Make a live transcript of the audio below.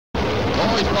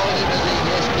is bowling into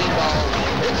the SP bowl.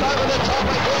 It's over the top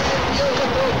again.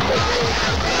 Beautiful pitching.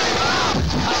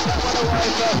 Up that one away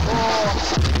for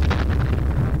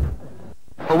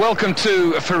 4. Well, welcome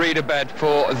to Faridabad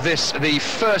for this, the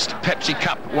first Pepsi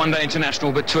Cup one-day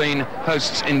international between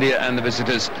hosts India and the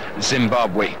visitors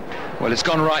Zimbabwe. Well, it's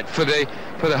gone right for the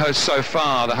hosts so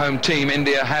far. The home team,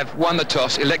 India, have won the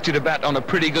toss, elected to bat on a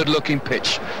pretty good-looking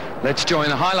pitch. Let's join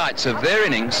the highlights of their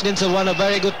innings. Indians have won a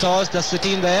very good toss. That's the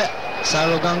team there.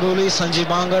 Saurav Ganguly, Sanjeev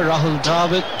Banga, Rahul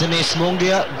Dravid, Dinesh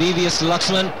Mongia, BVS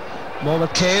Lakshman,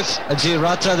 Mohammad Kaif, Ajay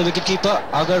Ratra, the wicketkeeper,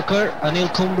 Agarkar,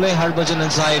 Anil Kumble, Harbhajan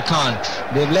and Zahir Khan.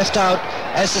 They've left out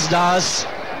S.S. Das,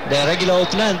 their regular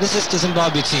opener, and this is the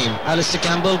Zimbabwe team. Alistair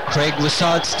Campbell, Craig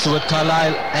Wishart, Stuart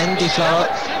Carlyle, Andy Flower,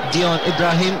 Dion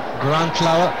Ibrahim, Grant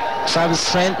Flower, Travis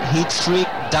Friend, Heath Streak,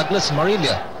 Douglas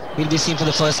Morelia. He'll be seen for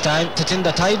the first time.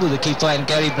 Tatinda Taibu, the keeper, and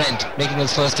Gary Brent making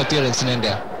his first appearance in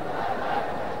India.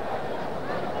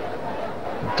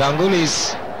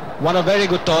 Ganguly's won a very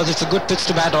good toss. It's a good pitch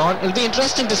to bat on. It'll be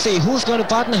interesting to see who's going to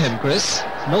partner him, Chris.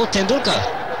 No Tendulkar.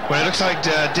 Well, it looks like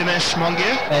Dinesh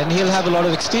Mongia. And he'll have a lot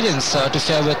of experience to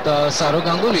share with Saurav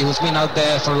Ganguly, who's been out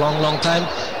there for a long, long time.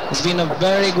 He's been a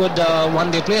very good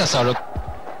one-day player, Saurav.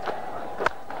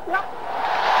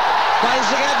 Finds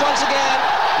the gap once again.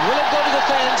 Will it go to the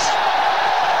fence?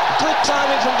 Good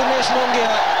timing from Dinesh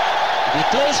Mongia. The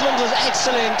placement was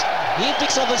excellent. He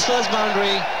picks up his first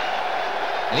boundary.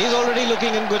 And he's already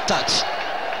looking in good touch.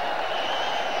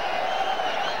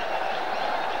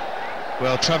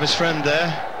 Well, Travis Friend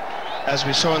there, as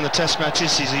we saw in the test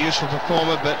matches, he's a useful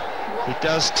performer, but he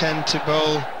does tend to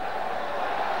bowl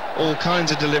all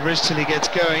kinds of deliveries till he gets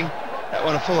going. That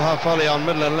one a full half volley on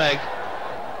middle and leg.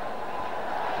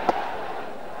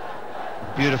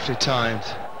 Beautifully timed.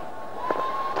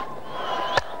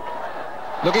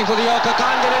 Looking for the Yorker,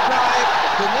 can't get it right.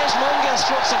 Dinesh Mongia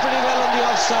strokes it pretty well on the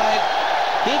offside.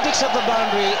 He picks up the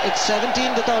boundary. It's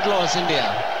 17 without loss, India.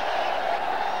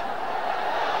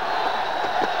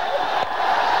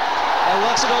 And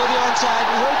works it over the onside.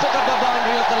 He will pick up the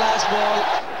boundary of the last ball.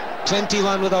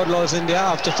 21 without loss, India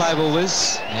after 5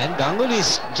 overs. And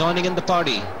Ganguly's joining in the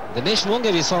party. Dinesh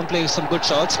Mongia, we saw him play some good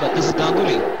shots, but this is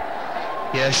Ganguly.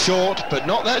 Yeah, short, but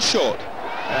not that short.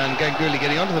 And Ganguly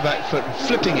getting onto the back foot and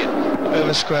flipping it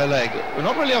over square leg. Well,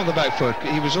 not really on the back foot,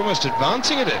 he was almost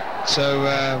advancing at it. So,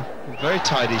 very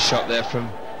tidy shot there from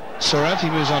Saurav. He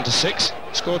moves on to 6.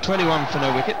 Scored 21 for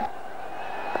no wicket.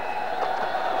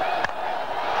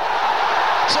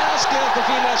 Just gave the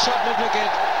fielder shot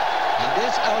mid-wicket. And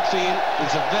this outfield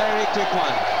is a very quick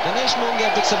one. Dinesh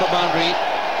Mongia picks up a boundary.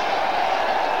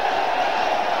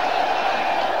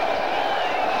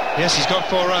 Yes, he's got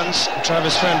 4 runs.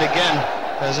 Travis Friend again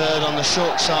has erred on the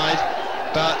short side,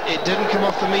 but it didn't come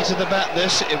off the meat of the bat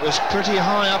this. It was pretty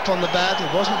high up on the bat.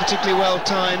 It wasn't particularly well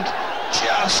timed.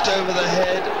 Just over the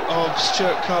head of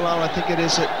Stuart Carlyle, I think it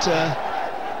is, at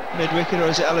mid-wicket, or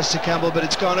is it Alistair Campbell? But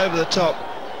it's gone over the top,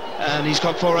 and he's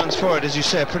got 4 runs for it. As you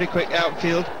say, a pretty quick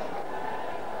outfield.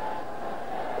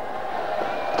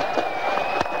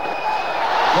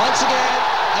 Once again,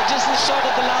 adjusts the shot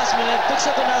at the last minute, picks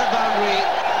up another boundary.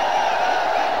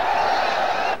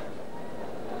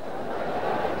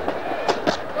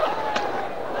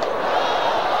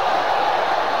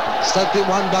 Stuck the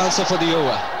one bouncer for the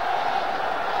over.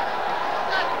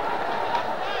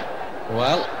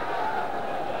 Well,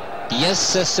 yes,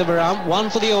 says Sivaram, 1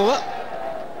 for the over.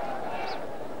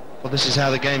 Well, this is how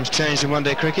the game's changed in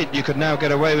one-day cricket. You could now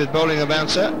get away with bowling a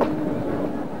bouncer.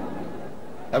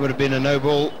 That would have been a no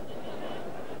ball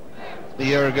a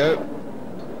year ago.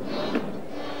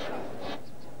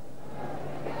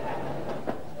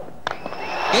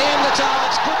 In the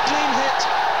charge, good clean hit.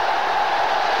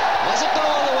 Was it go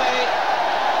all the way?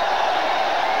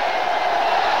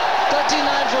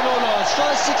 39 for no loss.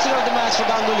 First 6er of the match for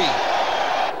Ganguly.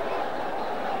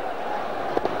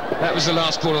 That was the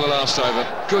last ball of the last over.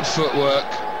 Good footwork.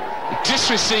 He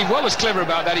just received, what was clever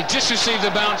about that, he just received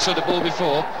the bounce of the ball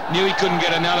before, knew he couldn't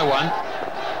get another one.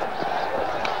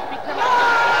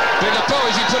 But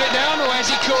has he put it down or has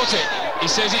he caught it? He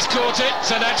says he's caught it,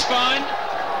 so that's fine.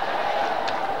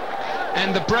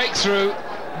 And the breakthrough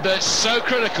that's so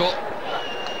critical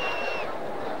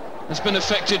has been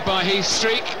affected by Heath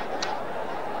Streak.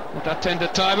 Tatinda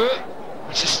Taibu.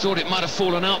 I just thought it might have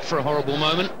fallen out for a horrible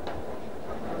moment.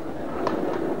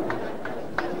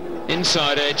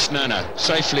 Inside edge, no,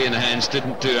 safely in the hands,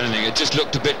 didn't do anything. It just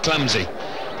looked a bit clumsy,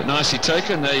 but nicely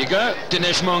taken. There you go.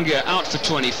 Dinesh Mongia out for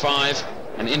 25,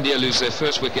 and India lose their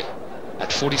first wicket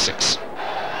at 46.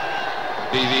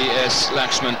 BVS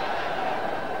Lakshman,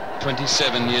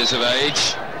 27 years of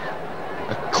age,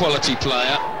 a quality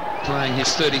player. playing his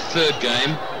 33rd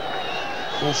game.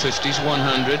 450s,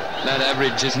 100. That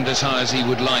average isn't as high as he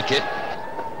would like it.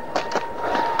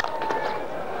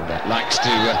 That likes to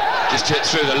just hit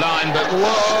through the line, but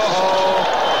whoa!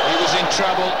 He was in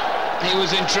trouble. He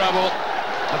was in trouble.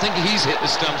 I think he's hit the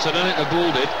stumps. I don't think the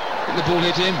ball did. I think the ball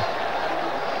hit him.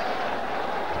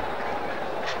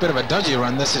 Bit of a dodgy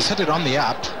run. This is hit it on the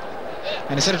up,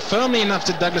 and he's hit it firmly enough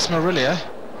to Douglas Marilia,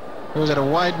 who was at a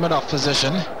wide mid-off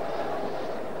position,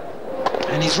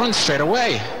 and he's run straight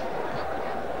away.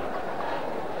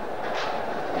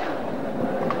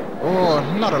 Oh,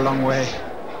 not a long way.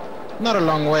 Not a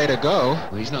long way to go.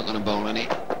 Well, he's not going to bowl any,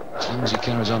 as long as he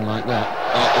carries on like that.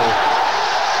 Uh-oh.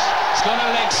 It's got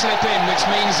a leg slip in, which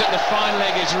means that the fine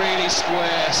leg is really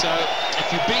square. So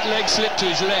if you beat leg slip to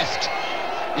his left,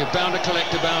 you're bound to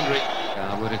collect a boundary.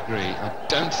 I would agree. I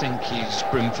don't think he's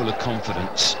brimful of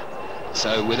confidence.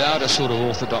 So without a sort of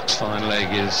orthodox fine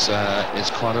leg is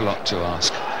quite a lot to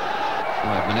ask.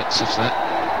 5 minutes, if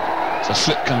that. So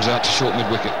slip comes out to short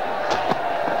mid-wicket.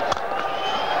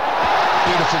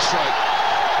 Beautiful stroke.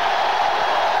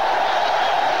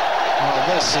 Oh,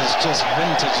 this is just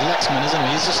vintage Lexman, isn't it?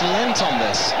 He's just leant on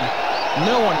this.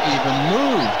 No one even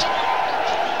moved.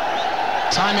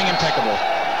 Timing impeccable.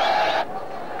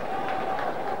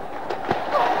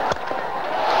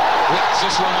 Whips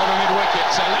this one over mid-wicket.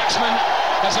 So Lexman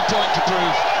has a point to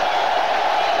prove.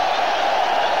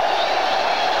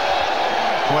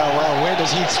 Well, where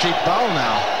does Heath Street bowl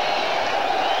now?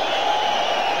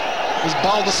 He's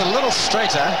bowled this a little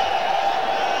straighter,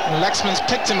 and Lexman's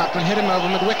picked him up and hit him over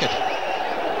mid-wicket.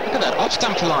 Look at that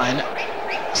off-stump line.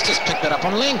 He's just picked that up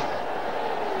on ling.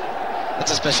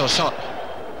 That's a special shot.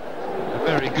 A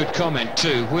very good comment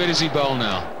too. Where does he bowl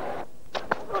now?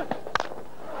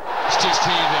 It's just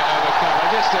heaved it over cover.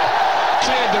 Just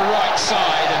cleared the right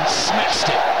side and smashed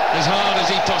it as hard as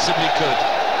he possibly could.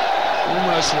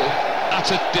 Almost with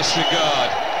utter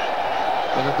disregard.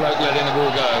 But the bloke letting the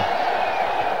ball go.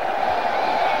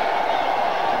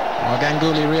 Well,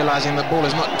 Ganguly realizing the ball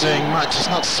is not doing much. It's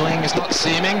not swing, it's not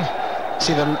seaming.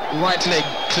 See the right leg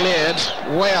cleared,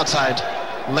 way outside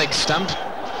leg stump.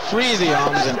 Free the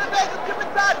arms and...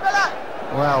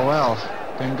 Well,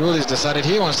 Ganguly's decided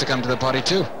he wants to come to the party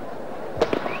too.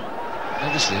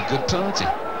 Obviously a good party.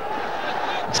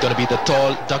 It's going to be the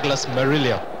tall Douglas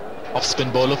Marilia,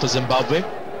 off-spin bowler for Zimbabwe.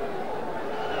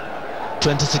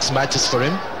 26 matches for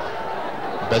him.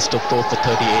 Best of 4 for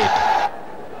 38.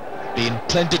 Been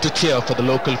plenty to cheer for the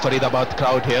local Faridabad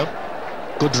crowd here.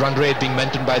 Good run rate being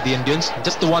maintained by the Indians.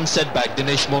 Just the one setback,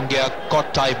 Dinesh Mongia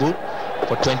caught Taibu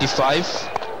for 25.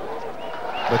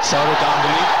 But Saurav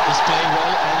Ganguly is playing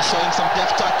well and showing some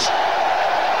deft touch.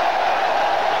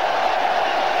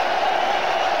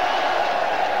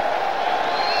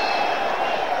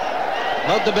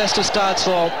 Not the best of starts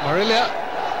for Marilia.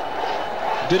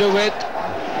 Did a width.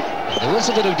 There was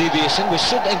a bit of deviation, which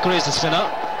should encourage the spinner.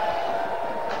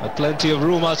 But plenty of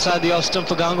room outside the off stump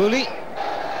for Ganguly.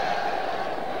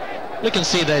 You can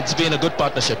see that it's been a good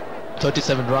partnership.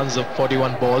 37 runs of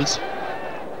 41 balls.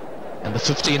 And the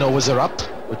 15 overs are up,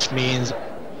 which means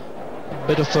a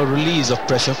bit of a release of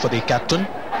pressure for the captain.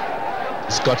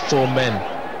 He's got 4 men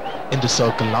in the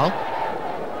circle now.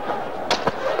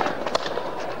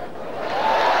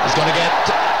 He's going to get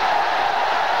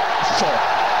 4.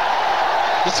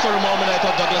 Just for a moment I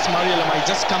thought Douglas Marilia might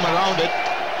just come around it,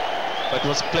 but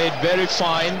was played very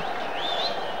fine.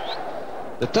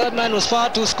 The third man was far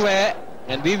too square,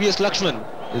 and VVS Lakshman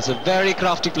is a very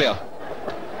crafty player.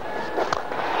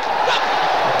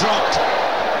 Dropped.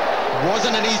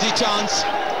 Wasn't an easy chance,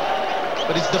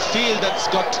 but it's the field that's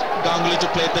got Ganguly to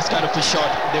play this kind of a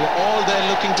shot. They were all there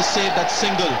looking to save that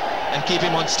single and keep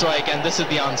him on strike, and this is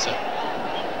the answer.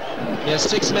 He has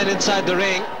 6 men inside the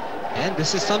ring, and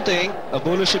this is something a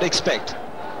bowler should expect.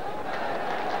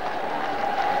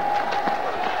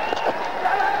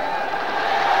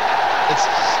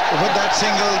 With that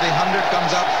single, the 100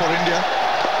 comes up for India.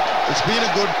 It's been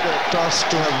a good toss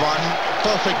to have won.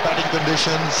 Perfect batting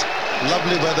conditions,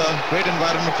 lovely weather, great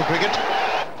environment for cricket.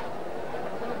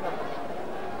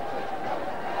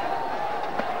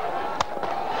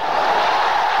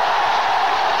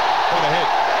 What a hit.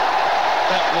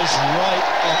 That was right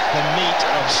off the meat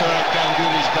of Saurav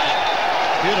Ganguly's bat.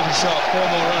 Beautiful shot, 4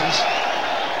 more runs.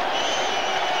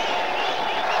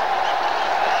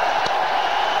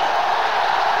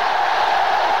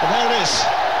 And there it is,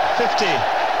 50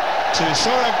 to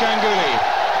Saurav Ganguly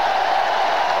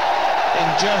in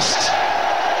just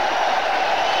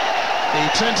the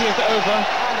 20th over.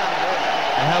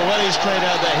 And how well he's played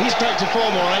out there. He's back to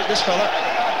form, all right, this fella.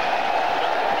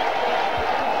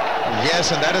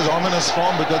 Yes, and that is ominous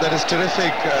form, because that is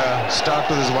terrific start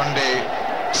to this one-day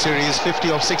series. 50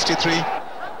 of 63. He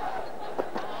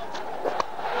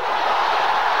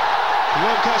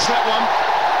won't catch that one.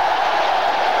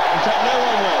 In fact, no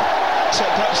one will,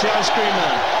 except perhaps the ice cream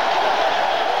man.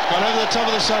 Gone over the top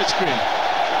of the side screen.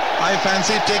 I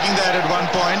fancied taking that at one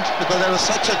point, because that was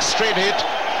such a straight hit.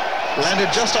 Landed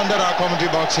just under our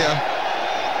commentary box here.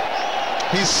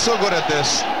 He's so good at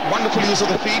this. Wonderful use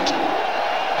of the feet.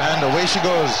 And away she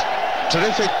goes.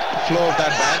 Terrific flow of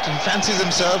that bat. And fancies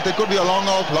himself. There could be a long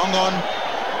off, long on.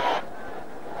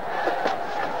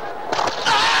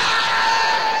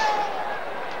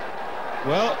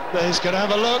 Well, he's going to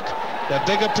have a look. The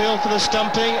big appeal for the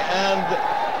stumping, and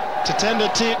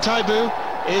Tatenda Taibu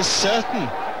is certain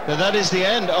that that is the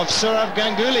end of Sourav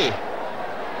Ganguly.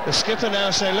 The skipper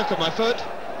now saying, look at my foot.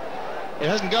 It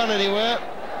hasn't gone anywhere.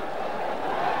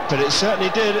 But it certainly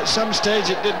did. At some stage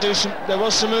it did do some, there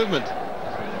was some movement.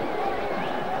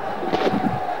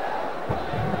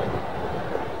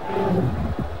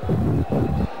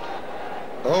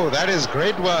 Oh, that is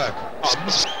great work.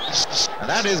 And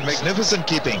that is magnificent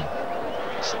keeping.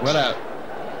 Well out.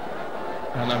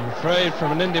 And I'm afraid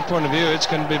from an Indian point of view it's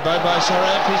going to be bye-bye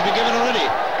Sourav. He's been given already.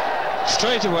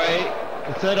 Straight away,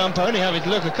 the third umpire only having to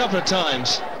look a couple of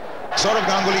times. Sourav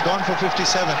Ganguly gone for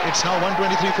 57. It's now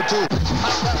 123 for 2.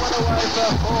 Pass that one away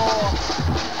for 4.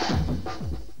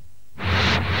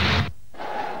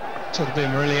 So it'll be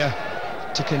Marilia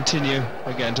to continue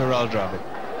again to Rahul Dravid.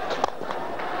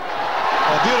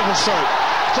 A beautiful stroke.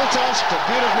 Full toss, but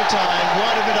beautifully timed,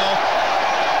 wide of it off.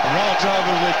 And Rahul Dravid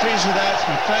will be pleased with that.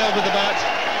 He failed with the bat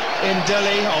in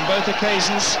Delhi on both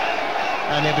occasions.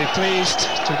 And he'll be pleased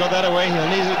to have got that away. He'll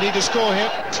need to score here.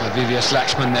 So VVS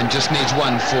Lakshman then just needs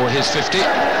one for his 50.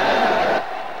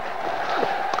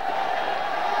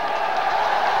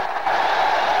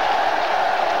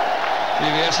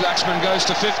 VVS Lakshman goes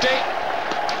to 50.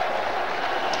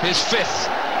 His 5th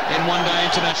in one-day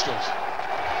internationals.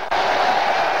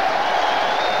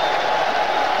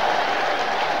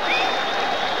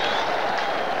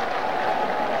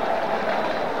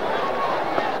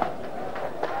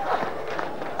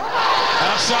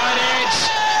 Outside edge.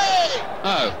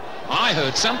 Oh, I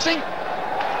heard something.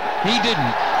 He didn't.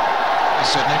 I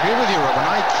certainly agree with you, Robin.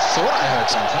 I thought I heard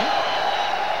something.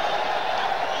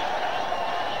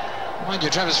 Mind you,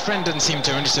 Travis Friend didn't seem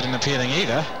too interested in appealing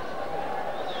either.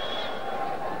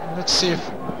 Let's see if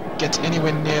it gets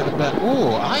anywhere near the bat.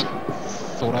 Oh, I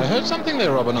thought I heard something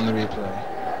there, Robin, on the replay.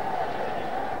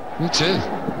 Me too,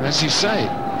 as you say.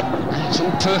 It's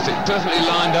all perfectly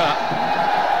lined up.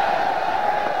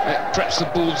 Perhaps the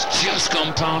ball's just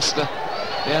gone past the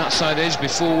outside edge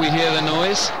before we hear the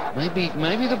noise.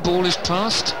 Maybe the ball is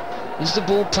past. Is the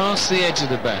ball past the edge of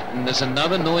the bat? And there's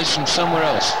another noise from somewhere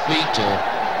else, feet or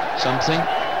something.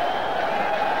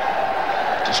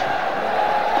 Just...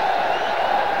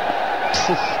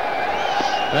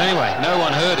 But anyway, no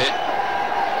one heard it.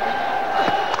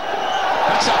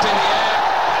 That's up in the air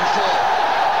before.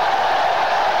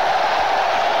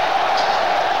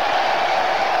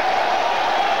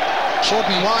 Short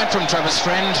and wide from Travis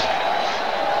Friend.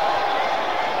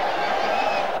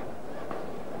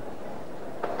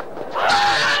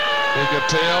 Big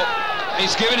appeal.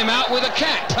 He's given him out with a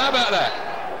cap. How about that?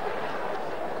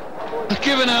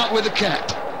 Given out with a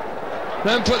cap.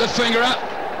 Don't put the finger up.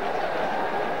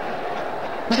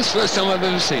 That's the first time I've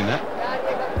ever seen that.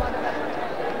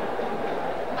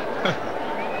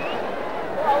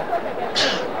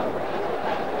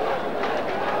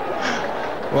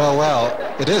 Well,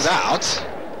 it is out.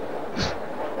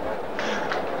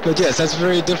 But yes, that's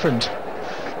very different.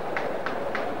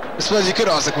 I suppose you could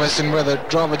ask the question whether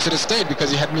Dravid should have stayed because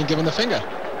he hadn't been given the finger.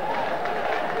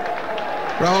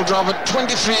 Rahul Dravid,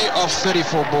 23 of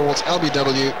 34 balls,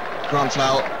 LBW, ground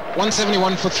foul,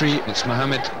 171 for 3. It's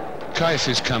Mohammed Kaif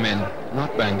who's come in,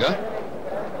 not Banga.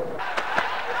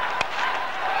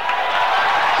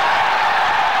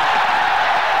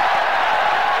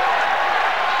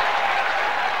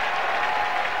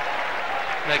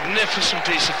 Magnificent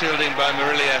piece of fielding by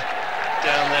Marilia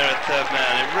down there at third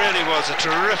man. It really was a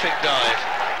terrific dive.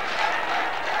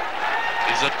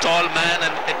 He's a tall man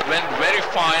and it went very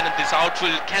fine, and this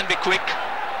outfield can be quick.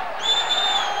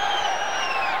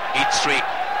 Each streak,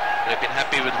 they've been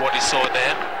happy with what he saw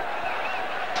there.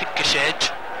 Thickish edge.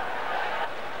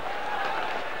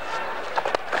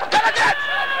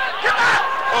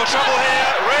 Oh, trouble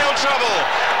here, real trouble.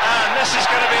 And this is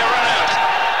going to be a run out.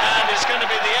 And it's going to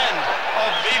be the end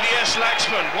of VVS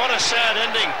Lakshman. What a sad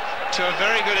ending to a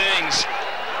very good innings.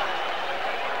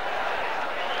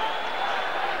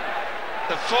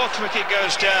 The 4th wicket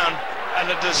goes down and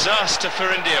a disaster for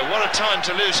India. What a time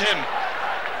to lose him.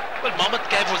 Well, Mohammad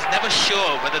Kaif was never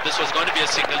sure whether this was going to be a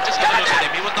single. Just have a look at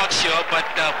him. He was not sure, but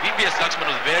VVS Lakshman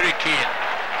was very keen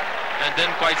and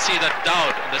didn't quite see that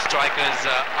doubt in the striker's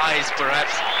eyes,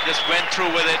 perhaps. Just went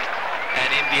through with it, and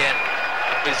in the end,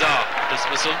 a bizarre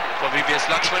dismissal for VVS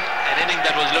Lakshman. An inning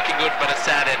that was looking good, but a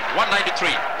sad end. 193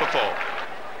 for 4.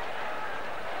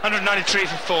 193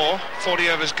 for 4. 40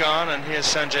 overs gone, and here's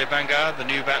Sanjay Bangar, the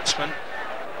new batsman.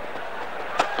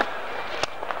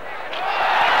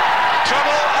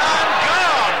 Trouble and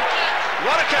gone!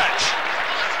 What a catch!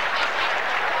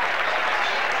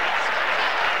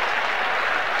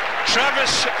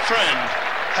 Travis Friend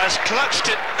has clutched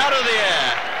it out of the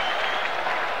air.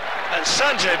 And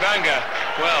Sanjay Bangar,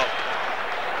 well,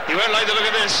 he won't like the look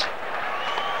of this.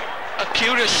 A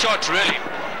curious shot, really.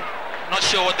 Not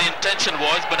sure what the intention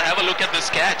was, but have a look at this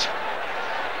catch.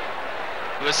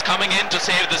 He was coming in to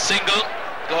save the single,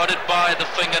 got it by the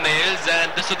fingernails, and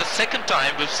this is the second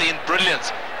time we've seen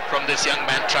brilliance from this young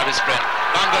man, Travis Friend.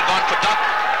 Bangar gone for duck,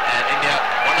 and India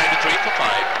 193 for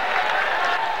 5.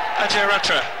 Ajay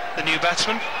Ratra, the new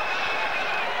batsman,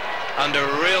 under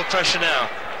real pressure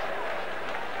now.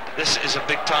 This is a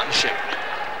big partnership,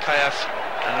 Kaif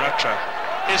and Ratra.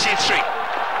 Here's he 3.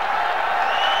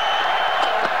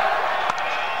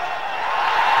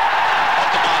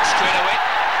 Straight away.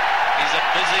 He's a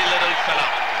busy little fella.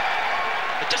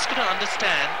 I just couldn't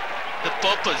understand the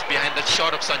purpose behind that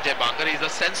shot of Sanjay Bangar. He's a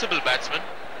sensible batsman.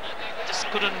 Just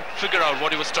couldn't figure out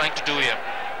what he was trying to do here.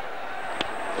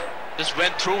 Just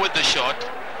went through with the shot.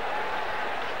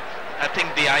 I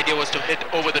think the idea was to hit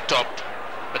over the top.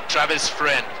 But Travis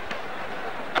Friend,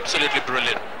 absolutely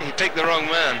brilliant. He picked the wrong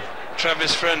man.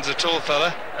 Travis Friend's a tall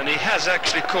fella, and he has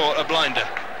actually caught a blinder.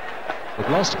 They've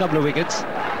lost a couple of wickets.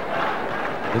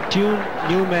 The two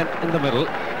new men in the middle.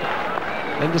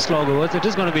 In the slog overs, it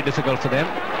is going to be difficult for them.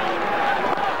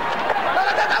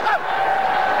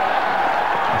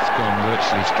 It's gone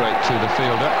virtually straight to the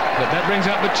fielder. But that brings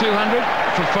up the 200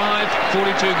 for 5,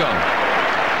 42 gone.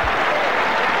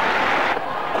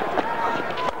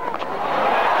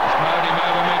 Mowed him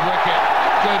over mid-wicket.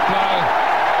 Good blow.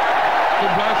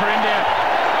 Good blow for India.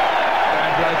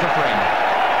 Bad blow for Friend.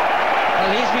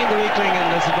 Well, he's been the weak link in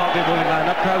the Zimbabwe bowling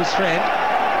lineup. Travis Friend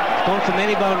gone for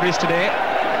many boundaries today.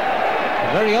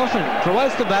 Very often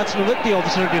provides the batsman with the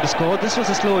opportunity to score. This was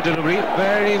a slow delivery,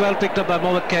 very well picked up by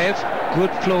Mohammad Kaif.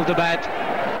 Good flow of the bat.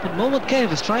 But Mohammad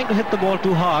Kaif is trying to hit the ball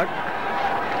too hard.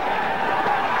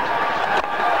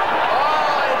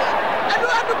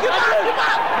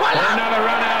 Another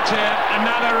run out here,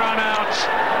 another run out.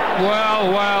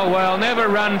 Well, never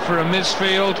run for a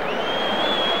misfield.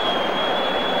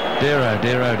 Dear, oh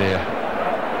dear, oh dear.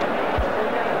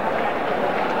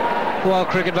 Poor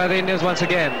cricket by the Indians once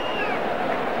again.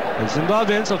 The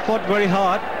Zimbabweans have fought very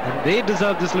hard, and they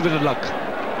deserve this little bit of luck.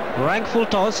 Rank full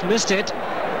toss, missed it.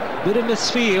 Bit of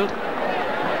misfield,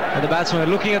 and the batsmen are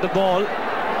looking at the ball,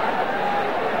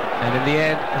 and in the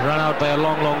end, run out by a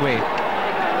long, long way.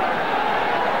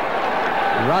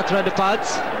 Ratra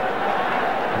departs.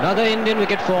 Another Indian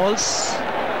wicket falls,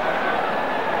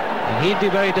 and he'd be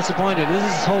very disappointed. This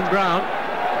is his home ground.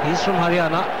 He's from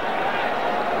Haryana.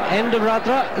 End of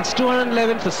Ratra, it's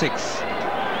 211 for 6.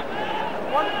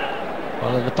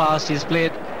 Well, in the past he's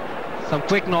played some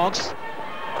quick knocks.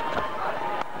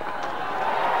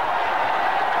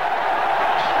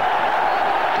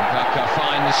 Baka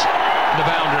finds the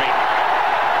boundary.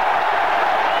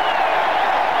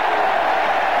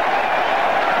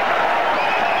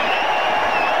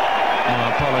 My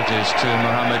apologies to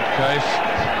Mohammad Kaif.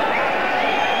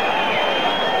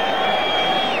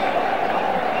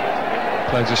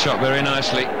 Plays the shot very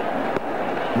nicely.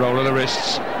 Roll of the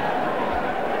wrists.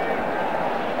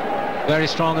 Very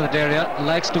strong in that area,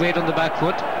 likes to wait on the back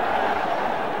foot.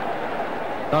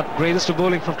 Not greatest of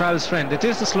bowling from Travis Friend. It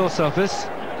is the slow surface.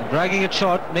 Dragging it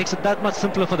short makes it that much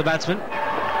simpler for the batsman.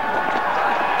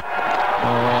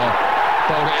 Oh,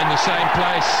 bowled it in the same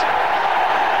place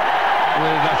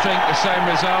with, I think, the same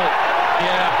result.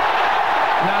 Yeah,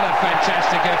 another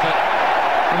fantastic effort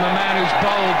from a man who's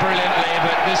bowled brilliantly,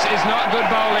 but this is not good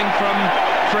bowling from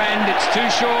Friend. It's too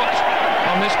short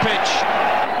on this pitch.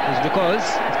 It's because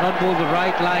it's not bowled the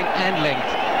right line and length.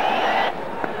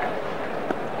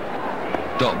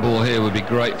 Dot ball here would be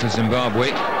great for Zimbabwe.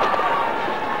 It's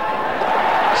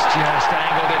just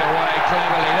angled it away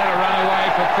cleverly. That'll run away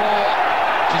for 4,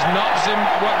 which is not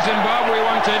what Zimbabwe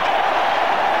wanted.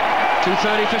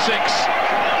 230 for 6.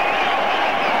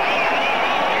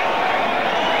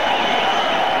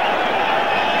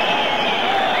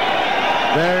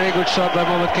 Very good shot by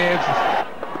Mohammad Kaif.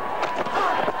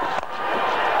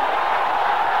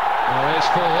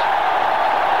 for.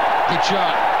 Good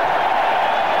shot.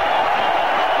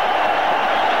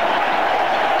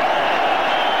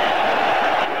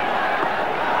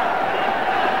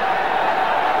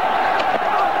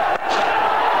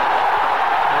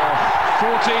 Oh,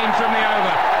 14 from the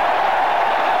over.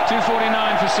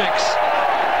 2:49 for 6.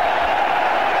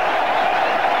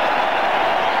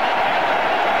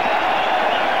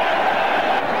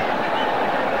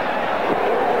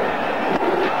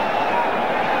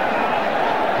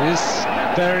 Is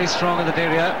very strong in that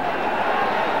area.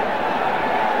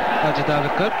 Ajit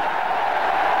Agarkar.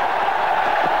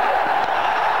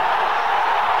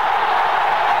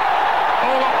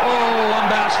 Oh, one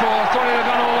bounce for. Thought it had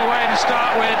gone all the way to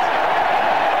start with.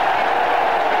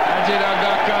 Ajit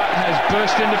Agarkar has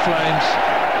burst into flames.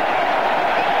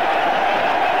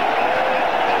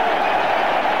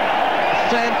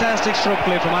 Fantastic stroke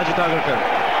play from Ajit Agarkar.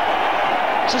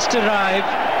 Just arrived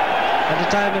at the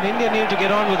time when India need to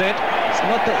get on with it. It's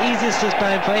not the easiest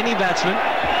time for any batsman.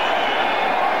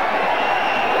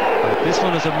 But this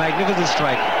one is a magnificent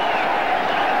strike.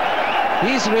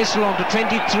 He's raced along to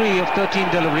 23 of 13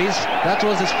 deliveries. That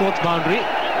was his 4th boundary.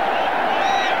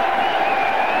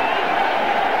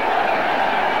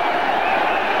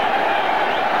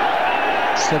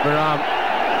 Sibaram,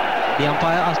 the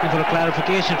umpire, asking for a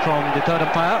clarification from the 3rd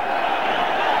umpire,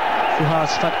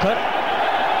 Suhas Fatkar.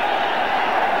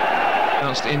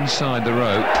 Bounced inside the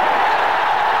rope.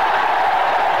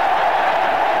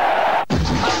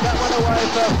 That one away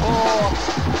for 4.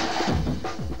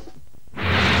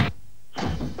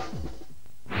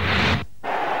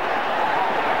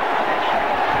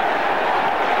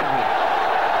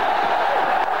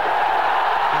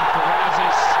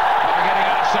 Getting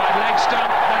outside leg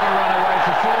stump. That'll run away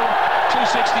for 4.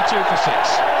 262 for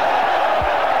 6.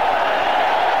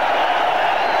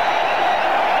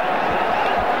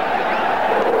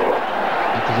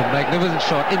 A magnificent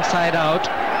shot inside out.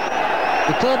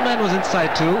 The 3rd man was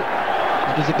inside too.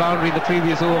 It was a boundary in the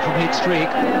previous over from hit streak.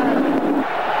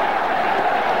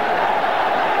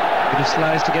 It was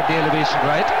sliced to get the elevation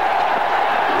right.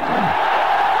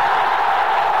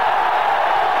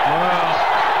 Well,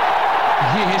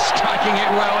 he is striking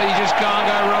it well. He just can't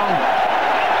go wrong.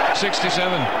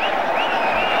 67.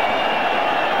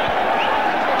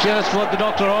 Just what the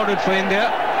doctor ordered for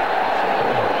India.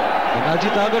 And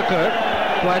Ajit Agarkar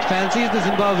quite fancies the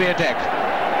Zimbabwe attack.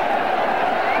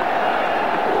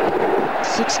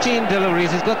 16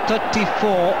 deliveries. He's got 34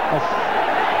 of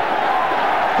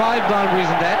 5 boundaries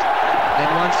in that, then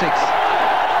 1 6.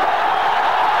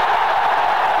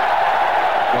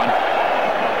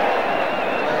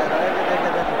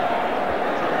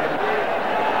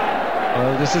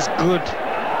 Well, this is good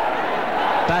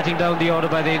batting down the order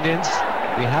by the Indians.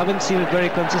 We haven't seen it very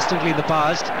consistently in the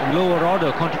past. Lower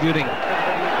order contributing.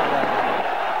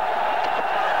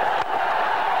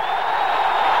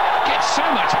 So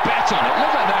much bet on it.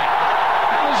 Look at that.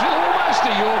 That was almost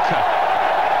a Yorker.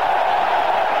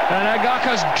 And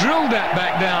Agarkar's drilled that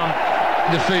back down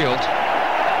the field.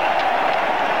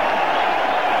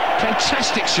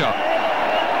 Fantastic shot.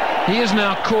 He has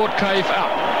now caught Kaif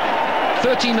up.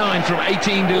 39 from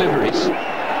 18 deliveries.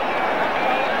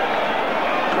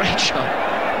 Great shot.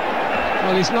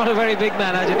 Well, he's not a very big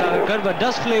man, Ajit Agarkar, but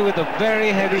does play with a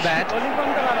very heavy bat.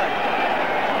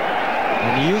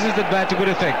 And he uses the bat to good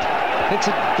effect. Hits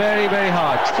it very, very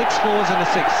hard. 6 4s and a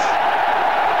 6.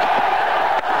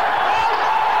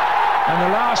 And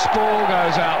the last ball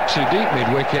goes out to deep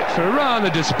mid-wicket for a rather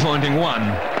disappointing 1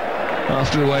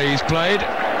 after the way he's played.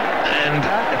 And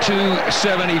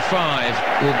 275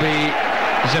 will be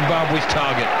Zimbabwe's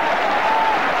target.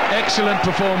 Excellent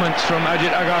performance from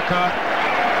Ajit Agarkar.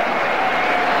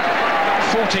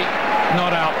 40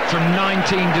 not out from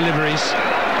 19 deliveries.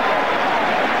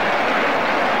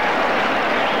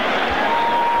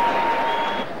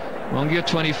 Mongia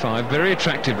 25, very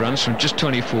attractive runs from just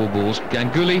 24 balls.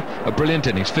 Ganguly, a brilliant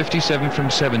innings, 57 from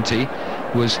 70,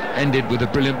 was ended with a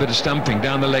brilliant bit of stumping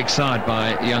down the leg side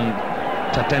by young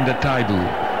Tatenda Taibu.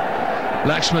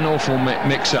 Laxman, awful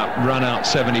mix-up, run out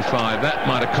 75. That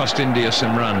might have cost India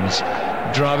some runs.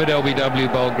 Dravid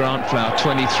LBW bowled Grant Flower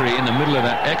 23 in the middle of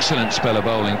that excellent spell of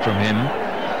bowling from him.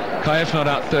 Kaif not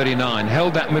out 39,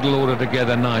 held that middle order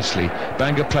together nicely.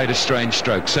 Banga played a strange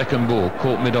stroke, 2nd ball,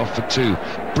 caught mid-off for 2.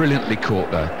 Brilliantly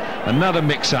caught though. Another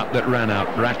mix-up that ran out.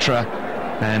 Ratra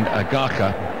and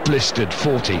Agarkar blistered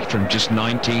 40 from just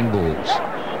 19 balls.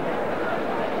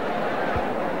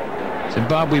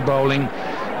 Zimbabwe bowling.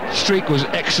 Streak was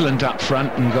excellent up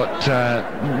front and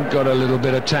got a little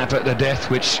bit of tap at the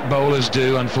death, which bowlers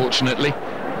do, unfortunately.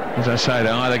 As I say, they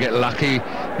either get lucky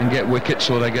and get wickets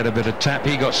or they get a bit of tap.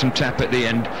 He got some tap at the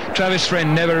end. Travis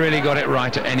Friend never really got it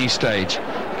right at any stage.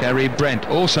 Gary Brent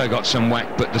also got some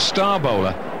whack, but the star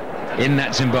bowler in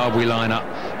that Zimbabwe lineup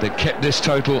that kept this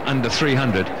total under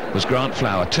 300 was Grant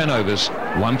Flower. 10 overs,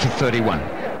 1 for 31.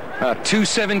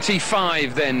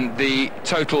 275 then the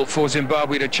total for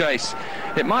Zimbabwe to chase.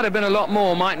 It might have been a lot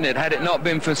more, mightn't it, had it not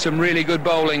been for some really good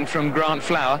bowling from Grant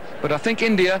Flower. But I think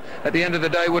India at the end of the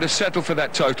day would have settled for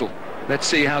that total. Let's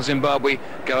see how Zimbabwe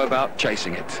go about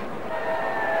chasing it.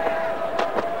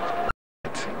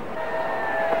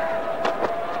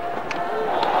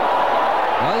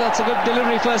 Well, that's a good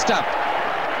delivery first up.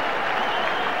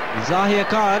 Zahir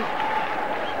Khan.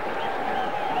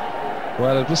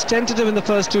 Well, it was tentative in the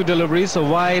first two deliveries, a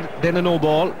wide, then a no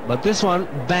ball, but this one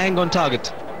bang on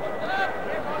target.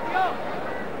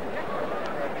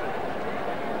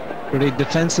 Pretty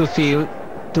defensive field.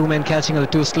 Two men catching on the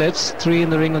two slips, three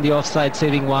in the ring on the offside,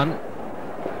 saving one.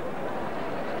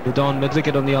 Udon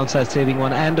mid-wicket on the onside, saving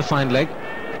one, and a fine leg. And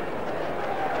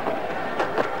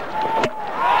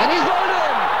he's bowled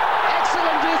in!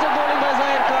 Excellent piece of bowling by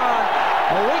Zahir Khan.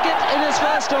 A wicket in his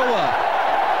first over.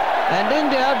 And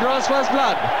India draws first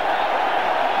blood.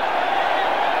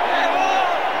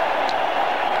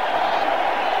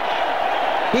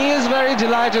 He is very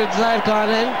delighted, Zahir Khan,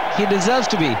 and he deserves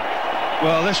to be.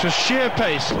 Well, this was sheer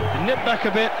pace. He nipped back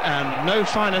a bit, and no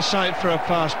finer sight for a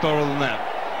fast bowler than that.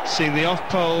 Seeing the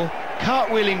off-pole,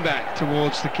 cartwheeling back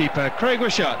towards the keeper, Craig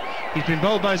Wishart. He's been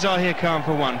bowled by Zahir Khan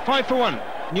for 1. 5 for 1.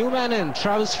 New man in,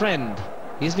 Travis Friend.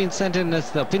 He's been sent in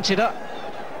as the pinch hitter.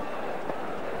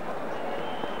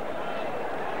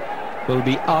 Will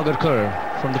be Agarkar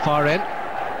from the far end.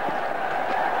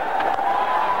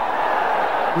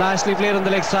 Nicely played on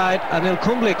the leg side. Anil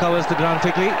Kumble covers the ground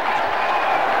quickly.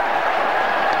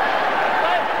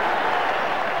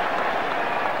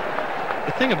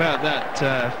 The thing about that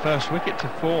first wicket to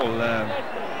fall,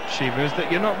 Shiva, is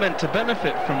that you're not meant to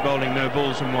benefit from bowling no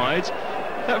balls and wides.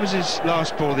 That was his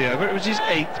last ball of the over. It was his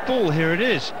 8th ball. Here it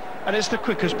is. And it's the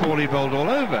quickest ball he bowled all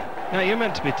over. Now, you're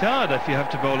meant to be tired if you have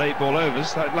to bowl 8 ball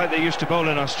overs, like they used to bowl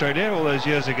in Australia all those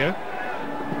years ago.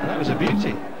 And that was a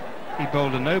beauty. He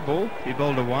bowled a no ball, he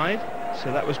bowled a wide,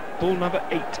 so that was ball number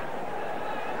 8.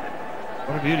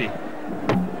 What a beauty.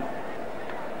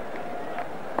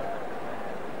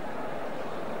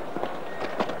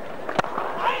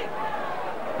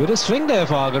 With a swing there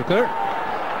for Agarkar.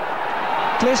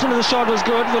 Placement of the shot was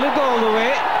good. Will it go all the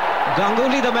way?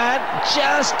 Ganguly, the man,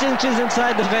 just inches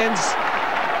inside the fence.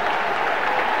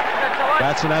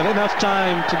 Batsmen have enough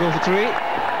time to go for 3.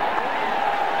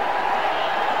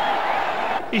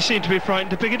 He seemed to be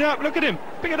frightened to pick it up. Look at him,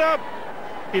 pick it up.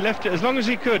 He left it as long as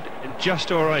he could, and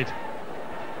just all right.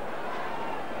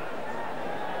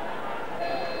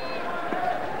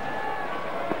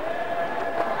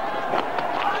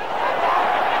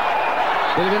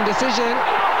 Bit of indecision.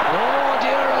 Oh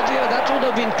dear, that would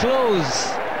have been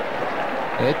close.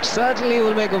 It certainly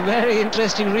will make a very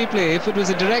interesting replay if it was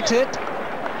a direct hit.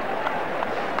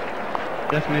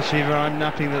 Definitely, Shiva, I'm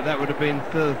napping that would have been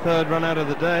the third run out of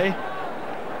the day.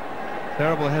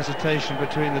 Terrible hesitation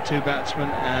between the two batsmen,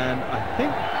 and I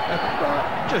think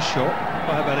just short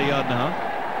by about a yard and a half.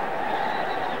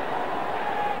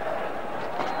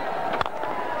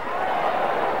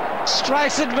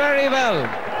 Strikes it very well.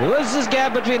 There was this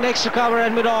gap between extra cover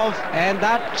and mid-off, and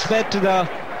that sped to the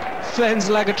fence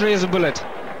like a tracer bullet.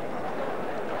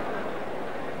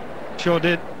 Sure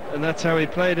did, and that's how he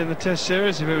played in the Test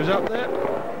series. If it was up there,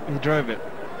 he drove it.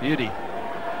 Beauty.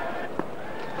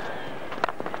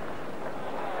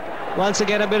 Once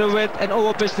again, a bit of width and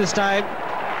over pitch this time.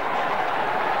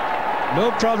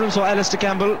 No problems for Alistair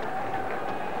Campbell.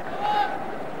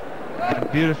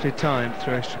 And beautifully timed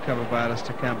through extra cover by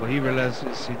Alistair Campbell. He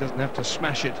realises he doesn't have to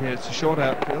smash it here. It's a short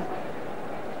outfield.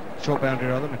 Short boundary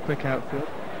rather than a quick outfield.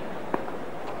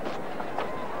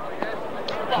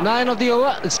 9 of the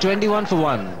over. It's 21 for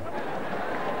 1. He's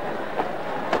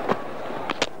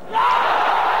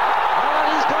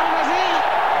gone as he.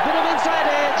 Bit of inside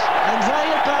edge. And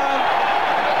Zahir Khan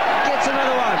gets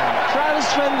another one. Travis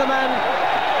Friend, the man,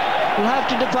 will have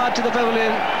to depart to the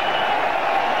pavilion.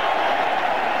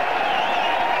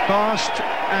 Fast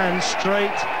and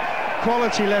straight.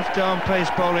 Quality left arm pace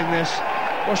bowling this.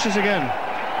 Watch this again.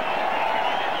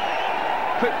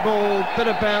 Quick ball, bit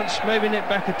of bounce, maybe nip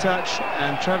back a touch,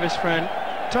 and Travis Friend,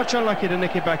 touch unlucky to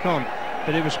nick it back on,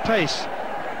 but it was pace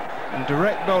and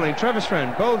direct bowling. Travis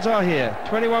Friend, bowls are here,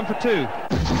 21 for 2. And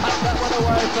that one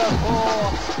away for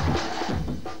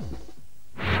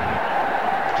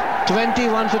 4.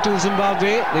 21 for 2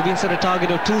 Zimbabwe. They've been set a target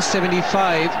of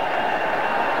 275.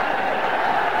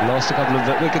 Lost a couple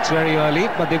of wickets very early,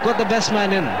 but they've got the best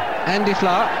man in, Andy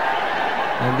Flower,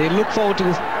 and they look forward to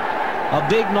a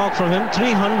big knock from him.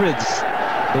 300s,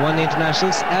 the one-day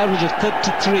internationals, average of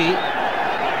 33,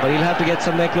 but he'll have to get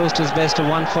somewhere close to his best of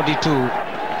 142.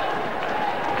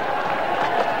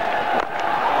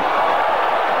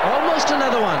 Almost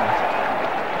another one.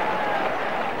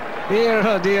 Dear,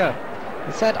 oh dear.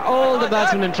 He set all the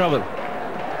batsmen in trouble.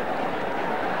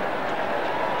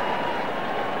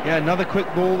 Yeah, another quick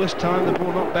ball this time, the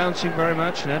ball not bouncing very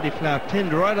much, and Andy Flower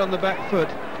pinned right on the back foot.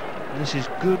 This is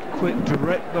good, quick,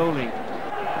 direct bowling.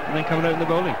 And then coming out in the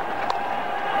bowling.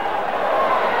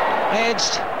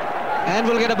 Edged, and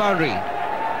we'll get a boundary.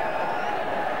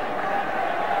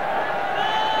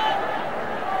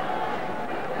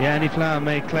 Yeah, Andy Flower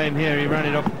may claim here he ran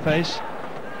it off the face.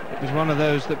 It was one of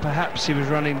those that perhaps he was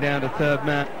running down to third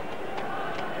man.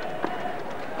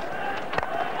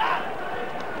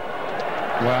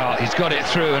 Well, he's got it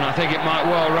through, and I think it might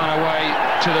well run away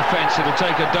to the fence. It'll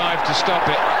take a dive to stop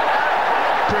it.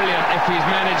 Brilliant if he's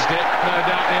managed it. No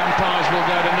doubt the umpires will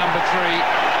go to number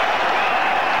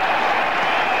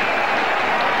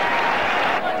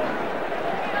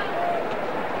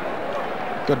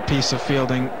 3. Good piece of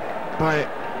fielding by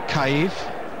Kaif.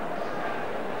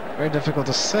 Very difficult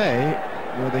to say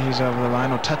whether he's over the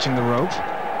line or touching the rope.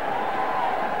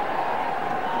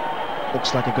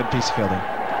 Looks like a good piece of fielding.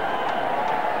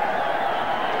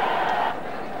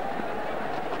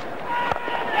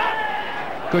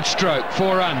 Good stroke,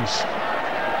 4 runs.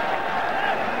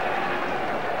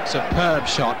 Superb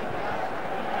shot.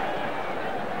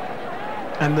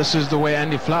 And this is the way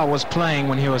Andy Flower was playing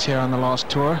when he was here on the last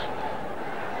tour.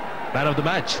 Man of the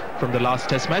match from the last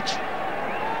test match.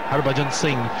 Harbhajan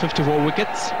Singh, 54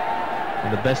 wickets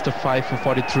and the best of 5 for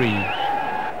 43.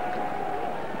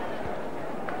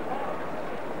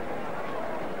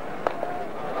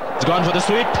 It's gone for the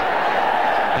sweep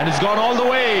and it's gone all the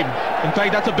way. In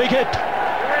fact, that's a big hit.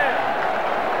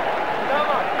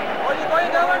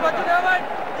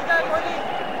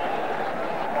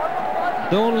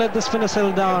 Don't let the spinner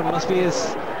settle down, must be his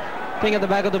thing at the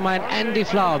back of the mind. Andy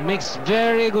Flower makes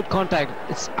very good contact.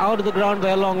 It's out of the ground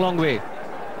by a long, long way.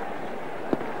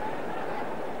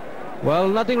 Well,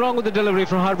 nothing wrong with the delivery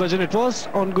from Harbhajan. It was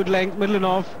on good length, middle and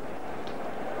off.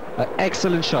 An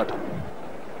excellent shot.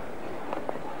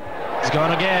 It's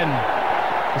gone again.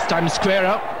 This time square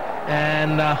up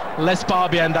and less power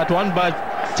behind that one, but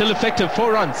still effective.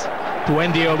 4 runs to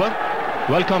end the over.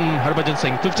 Welcome Harbhajan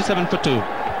Singh, 57 for 2.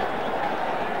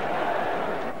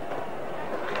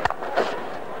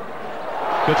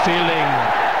 Good fielding.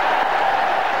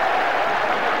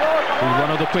 He's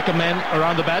one of the quicker men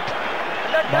around the bat.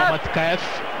 Mohammad Kaif.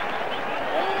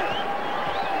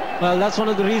 Well, that's one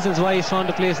of the reasons why he's found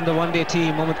a place in the one-day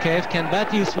team. Mohammad Kaif can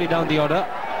bat usefully down the order,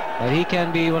 but he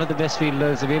can be one of the best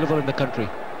fielders available in the country.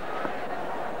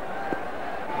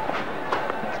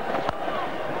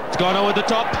 It's gone over the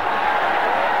top.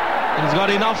 And he's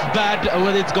got enough bat.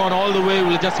 Whether it's gone all the way,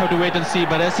 we'll just have to wait and see.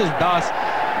 But SS Das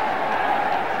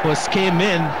first came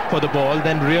in for the ball,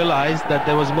 then realized that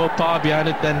there was more power behind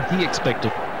it than he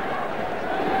expected.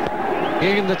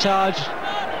 Gave him the charge,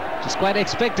 which is quite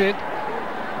expected,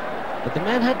 but the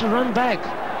man had to run back.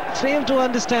 Failed to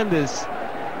understand this.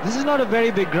 This is not a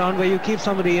very big ground where you keep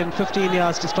somebody in 15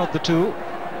 yards to stop the 2.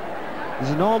 This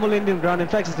is a normal Indian ground. In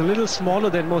fact, it's a little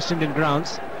smaller than most Indian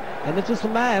grounds. And if it's the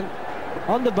man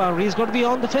on the boundary, he's got to be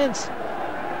on the fence.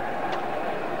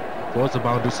 Was the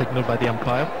boundary signal by the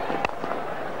umpire.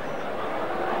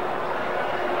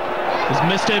 He's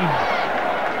missed him.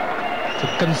 So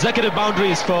consecutive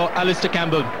boundaries for Alistair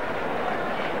Campbell.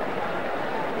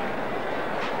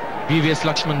 VVS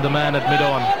Lakshman, the man at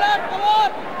mid-on.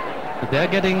 They're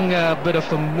getting a bit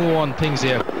of a move on things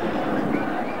here.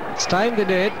 It's time they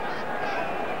did.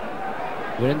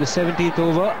 We're in the 17th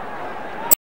over.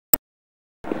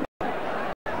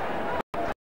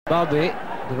 Zimbabwe,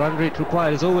 the run rate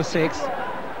required is over 6.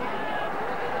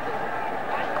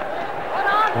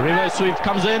 Reverse sweep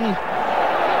comes in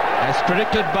as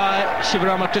predicted by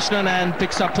Shivaramakrishnan and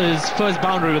picks up his first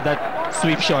boundary with that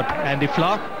sweep shot. Andy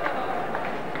Flower.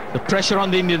 The pressure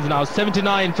on the Indians now,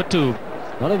 79 for 2.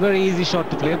 Not a very easy shot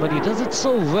to play, but he does it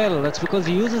so well. That's because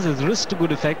he uses his wrist to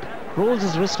good effect, rolls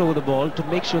his wrist over the ball to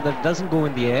make sure that it doesn't go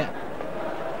in the air.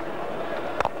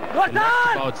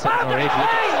 About 7 or 8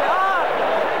 wickets.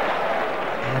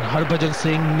 And Harbhajan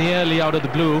Singh nearly out of the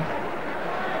blue,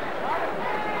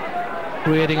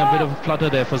 creating a bit of a flutter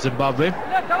there for Zimbabwe.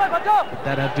 But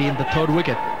that had been the 3rd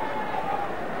wicket.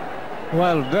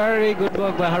 Well, very good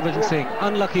work by Harbhajan Singh.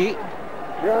 Unlucky.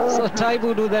 So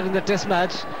Taibu do that in the test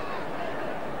match.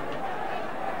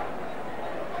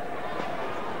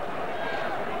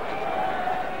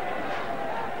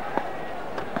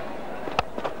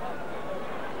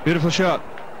 Beautiful shot.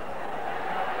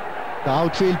 The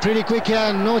outfield pretty quick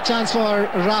here, no chance for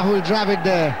Rahul Dravid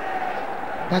there.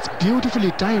 That's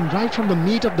beautifully timed, right from the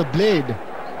meat of the blade.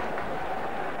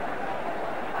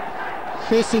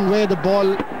 Facing where the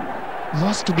ball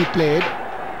was to be played.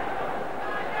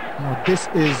 Now this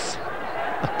is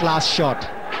a class shot.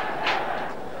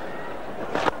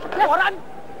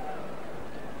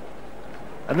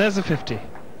 And there's a 50.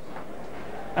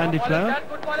 Andy Flower.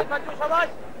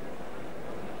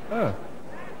 Oh.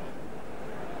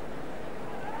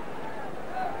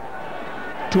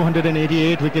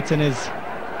 288 wickets in his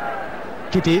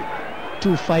kitty,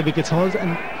 2 5 wickets hauls,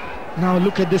 and now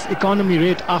look at this economy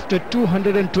rate after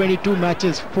 222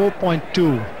 matches,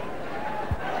 4.2.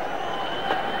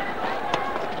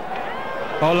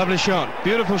 Oh, lovely shot,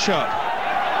 beautiful shot.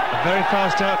 A very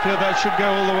fast outfield, that should go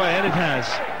all the way, and it has.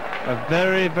 A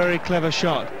very, very clever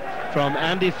shot from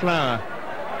Andy Flower.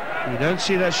 You don't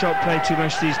see that shot played too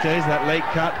much these days, that late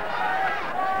cut.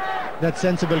 That's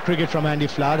sensible cricket from Andy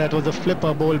Flower. That was a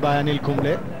flipper bowled by Anil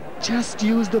Kumble. Just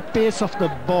use the pace of the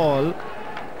ball,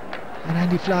 and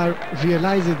Andy Flower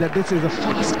realizes that this is a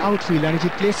fast outfield, and if he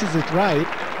places it right,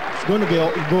 it's going to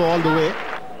go all the way.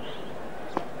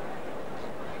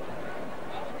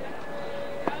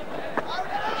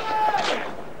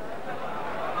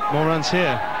 More runs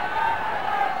here.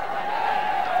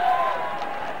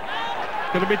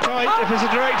 Going to be tight if it's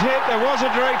a direct hit. There was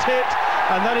a direct hit,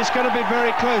 and that is going to be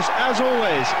very close. As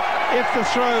always, if the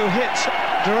throw hits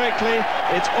directly,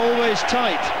 it's always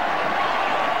tight.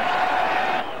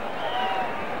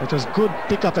 It was good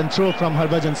pick up and throw from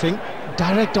Harbhajan Singh,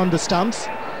 direct on the stumps.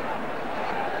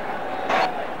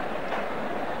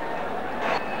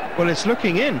 Well, it's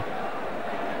looking in.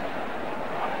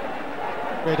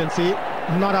 Wait and see.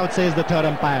 Not out, says the third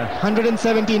umpire.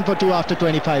 117 for 2 after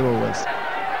 25 overs.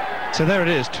 So there it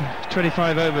is,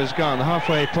 25 overs gone, the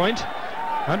halfway point.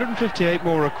 158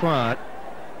 more required.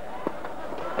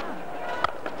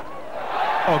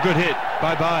 Oh, good hit.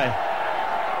 Bye-bye.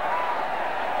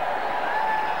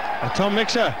 A Tom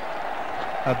Mixer.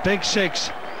 A big 6.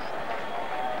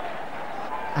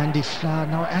 Andy Flower.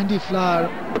 Now Andy Flower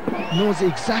knows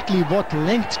exactly what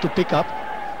length to pick up.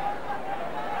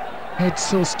 Head's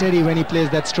so steady when he plays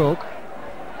that stroke.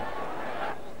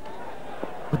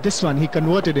 But this one he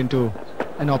converted into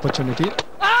an opportunity.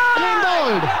 Clean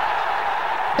bowled!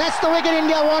 That's the wicket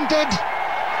India wanted.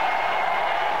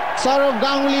 Sourav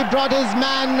Ganguly brought his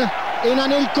man in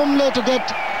Anil Kumble to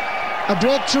get a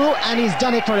breakthrough, and he's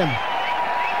done it for him.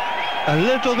 A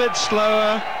little bit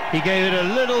slower, he gave it a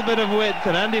little bit of width,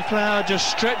 and Andy Flower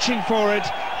just stretching for it,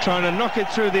 trying to knock it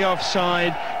through the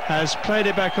offside, has played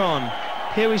it back on.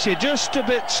 Here we see just a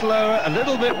bit slower, a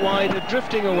little bit wider,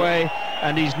 drifting away,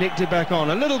 and he's nicked it back on.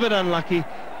 A little bit unlucky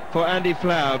for Andy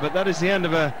Flower, but that is the end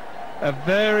of a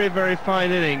very, very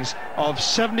fine innings of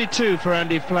 72 for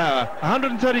Andy Flower.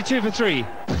 132 for 3.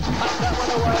 That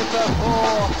one away for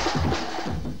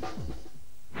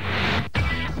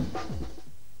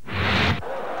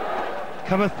 4.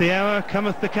 Cometh the hour,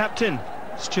 cometh the captain.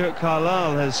 Stuart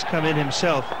Carlyle has come in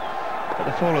himself at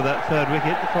the fall of that third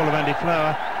wicket, the fall of Andy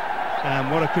Flower.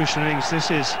 And what a crucial innings this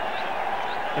is.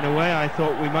 In a way, I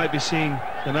thought we might be seeing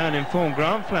the man in form,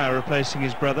 Grant Flower, replacing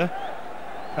his brother.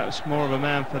 Perhaps more of a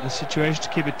man for the situation to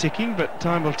keep it ticking, but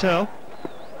time will tell.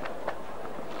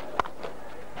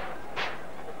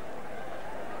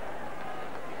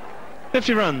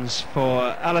 "50 runs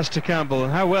for Alistair Campbell.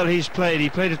 How well he's played. He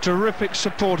played a terrific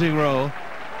supporting role.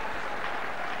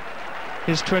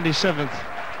 His 27th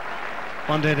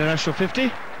one-day international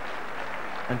 50.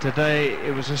 And today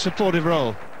it was a supportive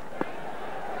role.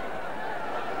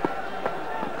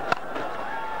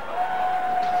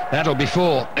 That'll be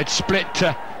 4. It split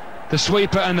the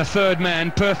sweeper and the third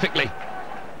man perfectly.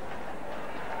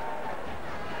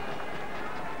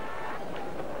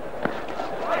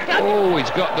 Oh, he's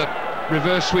got the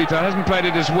reverse sweeper. Hasn't played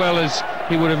it as well as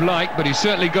he would have liked, but he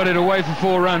certainly got it away for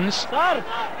 4 runs.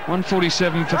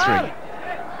 147 for 3.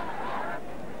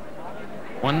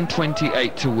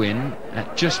 128 to win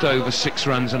at just over 6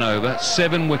 runs and over.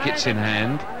 7 wickets in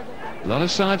hand. A lot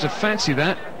of sides have fancied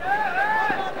that.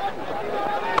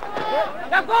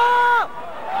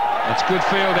 That's good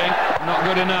fielding, not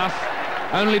good enough.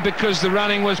 Only because the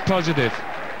running was positive.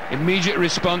 Immediate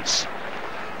response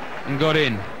and got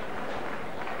in.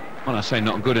 When I say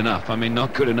not good enough, I mean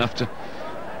not good enough to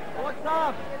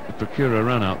procure a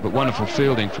run out, but wonderful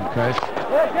fielding from Cave.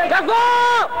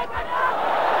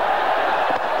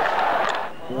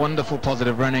 Wonderful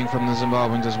positive running from the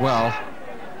Zimbabweans as well.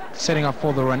 Setting up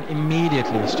for the run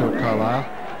immediately, Stuart Carlyle.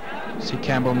 See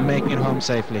Campbell making it home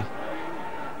safely.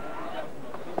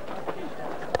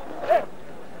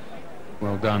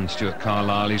 done, Stuart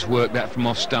Carlisle. He's worked that from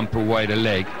off stump away to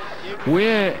leg.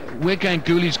 Where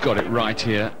Ganguly's got it right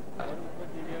here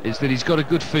is that he's got a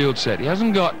good field set. He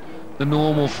hasn't got the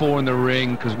normal 4 in the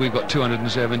ring because we've got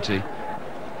 270.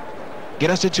 Get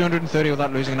us to 230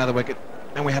 without losing another wicket,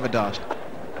 and we have a dart.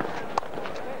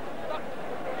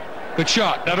 Good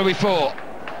shot. That'll be 4.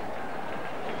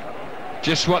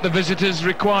 Just what the visitors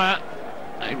require.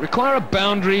 They require a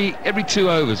boundary every 2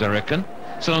 overs, I reckon,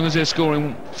 so long as they're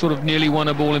scoring sort of nearly 1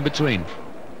 a ball in between.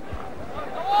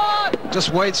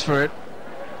 Just waits for it.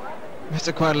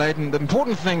 Mr. Quite late, and the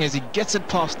important thing is he gets it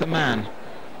past the man.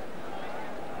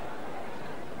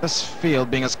 This field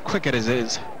being as quick as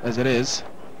it is.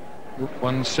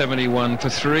 171 for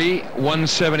 3,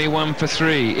 171 for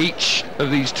 3. Each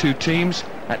of these 2 teams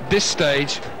at this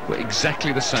stage were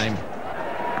exactly the same.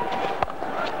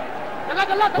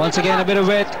 Once again a bit of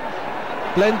wet.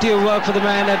 Plenty of work for the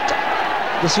man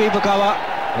at the sweeper cover.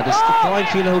 But it's the point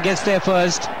fielder who gets there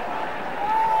first.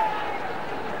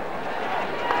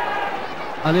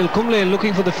 Anil Kumble,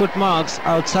 looking for the foot marks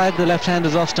outside the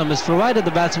left-hander's off stump, has provided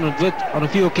the batsman with on a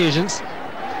few occasions.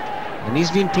 And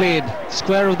he's been played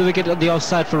square of the wicket on the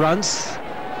offside for runs.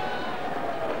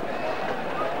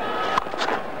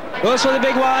 Goes for the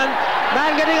big one.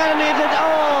 Man getting underneath it.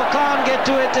 Oh, can't get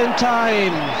to it in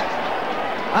time.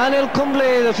 Anil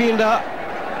Kumble, the fielder.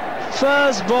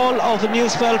 First ball of a new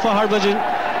spell for Harbhajan.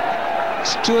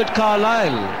 Stuart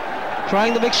Carlisle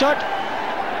trying the big shot.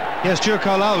 Yes, Stuart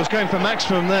Carlisle was going for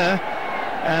maximum there,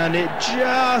 and it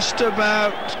just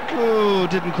about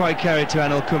didn't quite carry to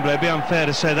Anil Kumble. It'd be unfair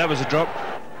to say that was a drop,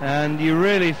 and you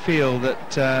really feel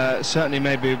that certainly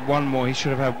maybe one more. He should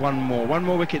have had one more. One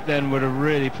more wicket then would have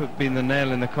really been the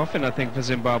nail in the coffin, I think, for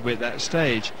Zimbabwe at that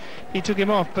stage. He took him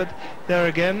off, but there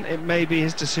again, it may be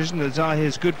his decision that Zahir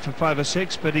is good for 5 or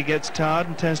 6, but he gets tired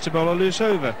and tends to bowl a loose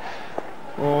over.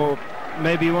 Or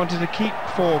maybe he wanted to keep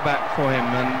 4 back for him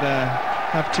and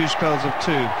have 2 spells of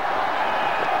 2.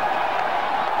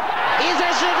 He's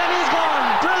hit and he's gone.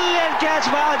 Brilliant catch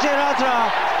by Ajay Ratra.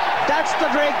 That's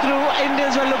the breakthrough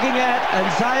Indians were looking at, and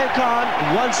Zahir Khan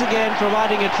once again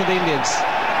providing it for the Indians.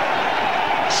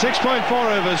 6.4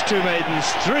 overs, 2 maidens,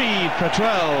 3 for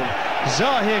 12.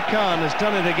 Zahir Khan has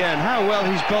done it again. How well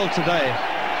he's bowled today.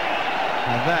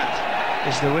 And that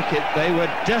is the wicket they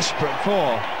were desperate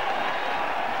for.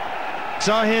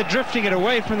 Zahir drifting it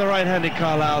away from the right-handed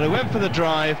Carlisle, who went for the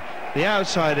drive, the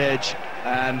outside edge,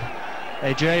 and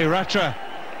Ajay Ratra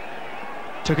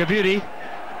took a beauty,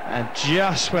 and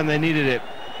just when they needed it,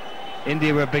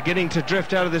 India were beginning to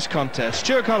drift out of this contest.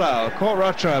 Stuart Carlisle caught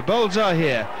Ratra, bowled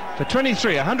Zahir for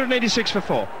 23, 186 for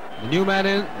 4. The new man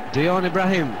in, Dion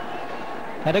Ibrahim,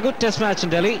 had a good test match in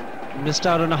Delhi, missed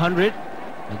out on 100.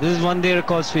 This is one-day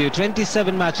records for you,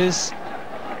 27 matches.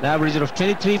 An average of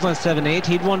 23.78.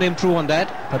 He'd want to improve on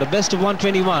that, but a best of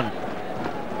 121.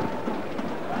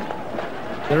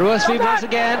 The reverse sweep once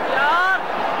again.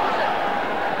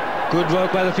 Good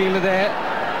work by the fielder there.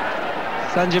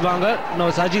 Sanjay Bangar. No,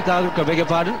 Sajid Agarkar, beg your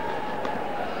pardon.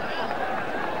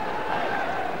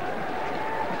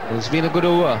 It's been a good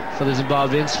over for the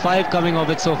Zimbabweans. 5 coming of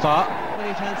it so far.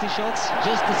 Very fancy shots,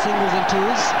 just the singles and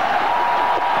 2s.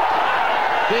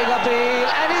 Big appeal,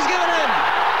 and he's given him.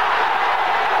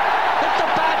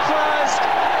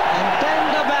 And then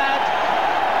the bat.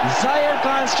 Zahir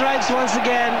Khan strikes once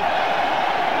again.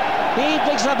 He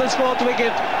picks up his 4th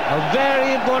wicket. A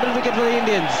very important wicket for the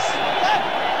Indians.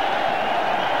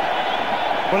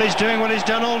 Well, he's doing what he's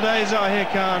done all day, Zahir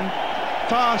Khan.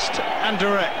 Fast and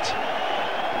direct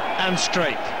and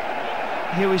straight.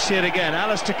 Here we see it again.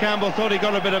 Alistair Campbell thought he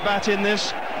got a bit of bat in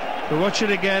this. But watch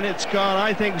it again, it's gone,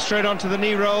 I think, straight onto the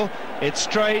knee roll. It's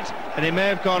straight, and it may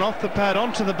have gone off the pad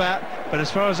onto the bat, but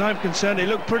as far as I'm concerned, it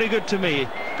looked pretty good to me.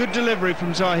 Good delivery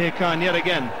from Zahir Khan yet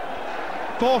again.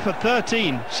 4 for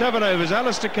 13, 7 overs.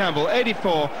 Alistair Campbell,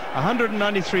 84,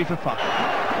 193 for 5.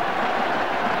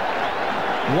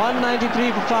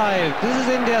 193 for 5. This is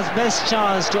India's best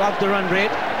chance to up the run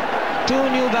rate. 2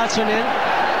 new batsmen in.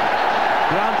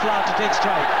 Grant Flower to take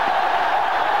strike.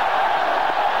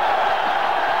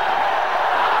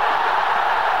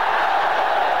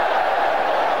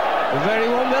 A very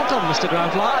warm welcome, Mr.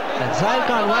 Grant Flower. And Zahir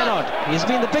Khan, why not? He's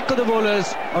been the pick of the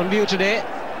bowlers on view today.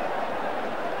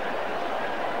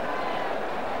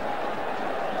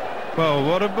 Well,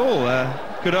 what a ball.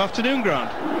 Good afternoon,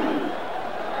 Grant.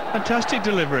 Fantastic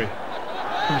delivery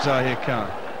from Zahir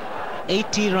Khan.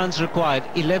 80 runs required,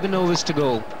 11 overs to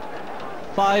go.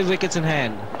 5 wickets in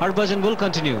hand. Harbhajan will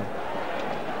continue.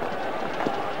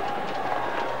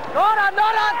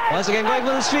 Once again going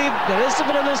for the sweep. There is a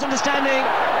bit of misunderstanding.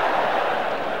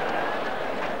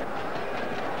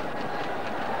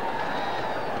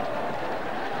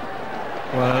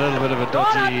 Well, a little bit of a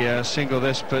dodgy single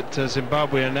this, but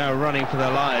Zimbabwe are now running for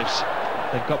their lives.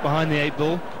 They've got behind the 8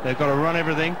 ball, they've got to run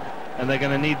everything, and they're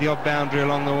going to need the odd boundary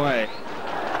along the way.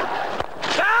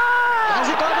 Has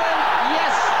he got in?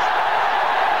 Yes!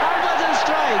 Harbhajan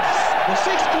strikes. The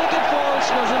 6th wicket falls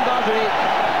for Zimbabwe.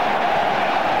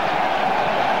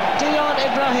 Dion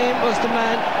Ibrahim was the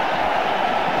man.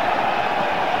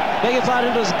 Beg your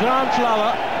pardon, it was Grant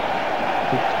Flower.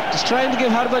 Just trying to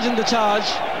give Harbhajan the charge.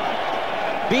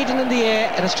 Beaten in the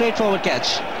air and a straightforward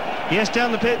catch. Yes,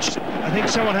 down the pitch. I think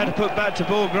someone had to put bat to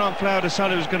ball. Grant Flower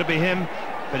decided it was going to be him,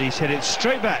 but he's hit it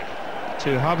straight back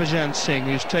to Harbhajan Singh,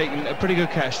 who's taken a pretty good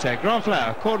catch there. Grant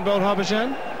Flower caught and bowled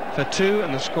Harbhajan for 2,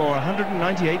 and the score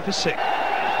 198 for 6.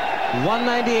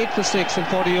 198 for 6 in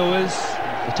 40 overs.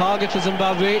 The target for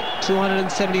Zimbabwe,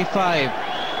 275.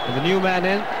 And the new man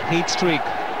in, Heat Streak.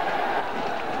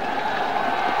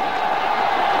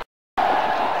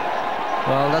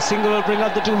 Well, the single will bring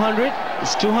up the 200.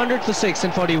 It's 200 for 6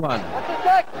 in 41.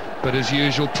 But as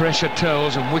usual, pressure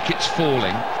tells and wickets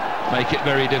falling make it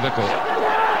very difficult. Not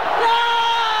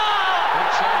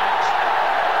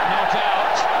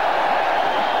out.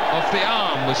 Off the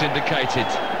arm was indicated.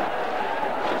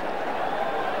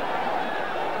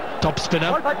 Top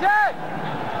spinner.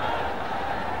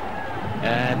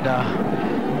 And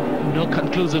no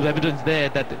conclusive evidence there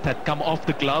that it had come off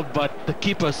the glove, but the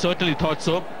keeper certainly thought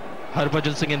so.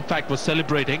 Harbhajan Singh, in fact, was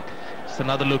celebrating. Just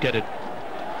another look at it.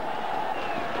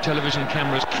 Television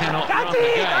cameras cannot run the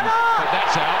game, but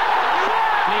that's out.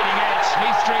 Leading edge,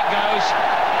 Heath Street goes,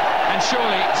 and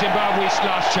surely Zimbabwe's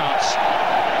last chance.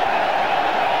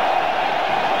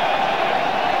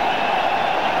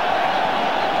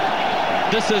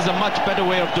 This is a much better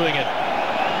way of doing it.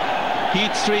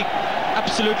 Heat Streak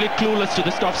absolutely clueless to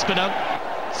this top spinner.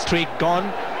 Streak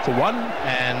gone for 1,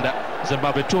 and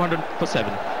Zimbabwe 200 for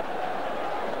 7.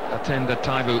 Atenda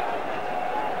Taibu.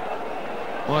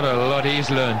 What a lot he's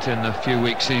learnt in the few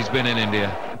weeks he's been in India.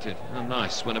 How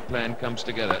nice when a plan comes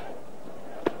together.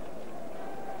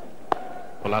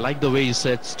 Well, I like the way you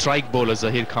said strike bowler,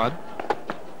 Zahir Khan.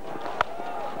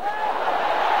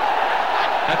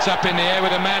 That's up in the air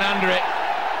with a man under it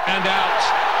and out.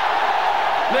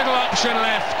 Little option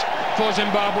left for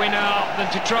Zimbabwe now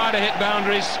than to try to hit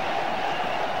boundaries.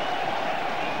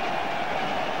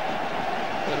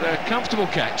 But a comfortable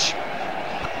catch.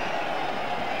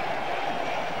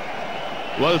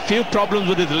 Well, few problems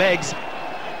with his legs,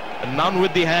 and none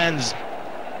with the hands.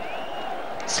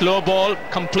 Slow ball,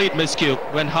 complete miscue.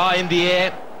 Went high in the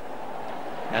air,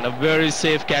 and a very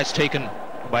safe catch taken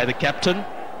by the captain.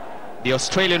 The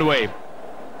Australian way.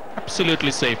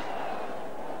 Absolutely safe.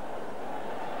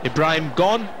 Ibrahim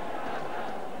gone,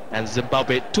 and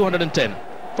Zimbabwe 210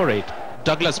 for 8.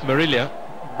 Douglas Marilia,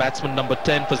 batsman number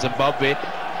 10 for Zimbabwe.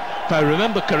 If I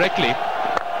remember correctly,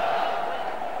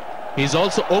 he's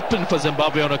also opened for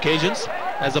Zimbabwe on occasions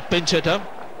as a pinch hitter.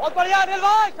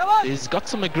 He's got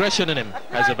some aggression in him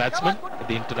as a batsman at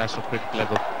the international cricket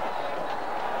level.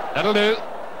 That'll do.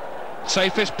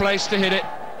 Safest place to hit it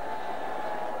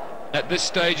at this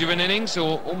stage of an innings,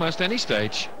 or almost any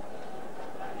stage.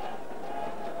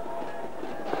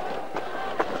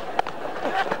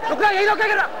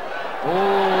 Oh,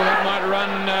 that might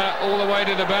run all the way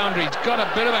to the boundary. He's got a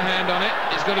bit of a hand on it.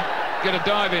 He's got to get a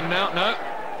dive in now. No.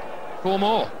 4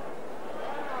 more.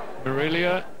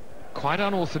 Marilia, quite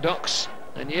unorthodox,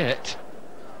 and yet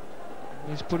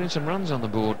he's putting some runs on the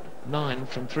board. 9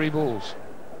 from 3 balls.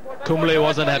 Kumble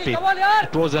wasn't happy.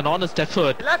 It was an honest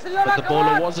effort, but the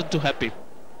bowler wasn't too happy.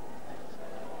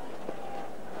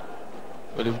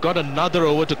 Well, you've got another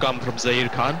over to come from Zahir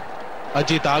Khan.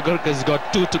 Ajit Agarkar has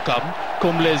got 2 to come.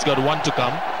 Kumble has got 1 to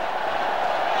come.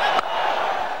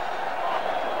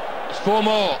 It's 4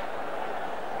 more.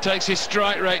 Takes his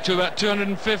strike rate to about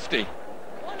 250.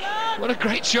 What a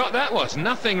great shot that was.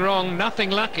 Nothing wrong,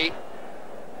 nothing lucky.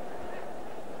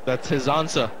 That's his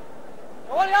answer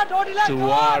to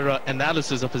our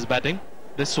analysis of his batting.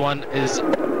 This one is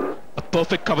a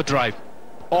perfect cover drive.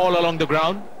 All along the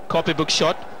ground, copybook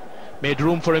shot. Made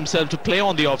room for himself to play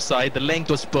on the offside. The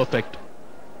length was perfect.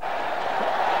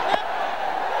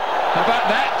 How about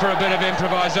that for a bit of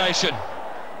improvisation?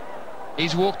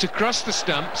 He's walked across the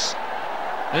stumps.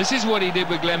 This is what he did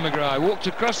with Glenn McGrath. Walked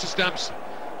across the stumps,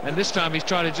 and this time he's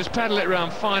trying to just paddle it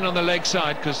around fine on the leg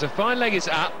side, because the fine leg is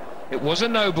up. It was a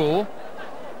no ball.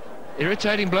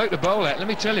 Irritating bloke to bowl at, let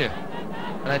me tell you.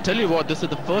 And I tell you what, this is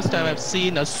the first time I've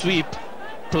seen a sweep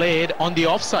played on the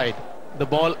offside. The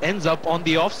ball ends up on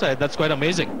the offside. That's quite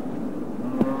amazing.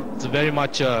 It's very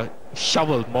much a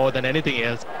shovel more than anything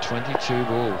else. 22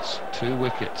 balls, 2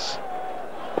 wickets.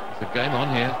 There's a game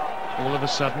on here. All of a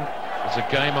sudden, there's a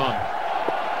game on.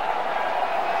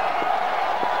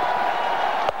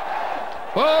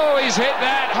 Oh, he's hit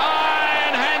that high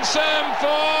and handsome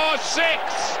for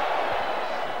 6.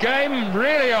 Game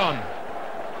really on.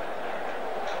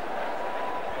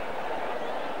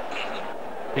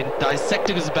 Been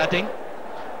dissecting his batting,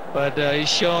 but he's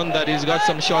shown that he's got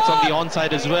some shots on the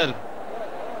onside as well.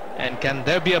 And can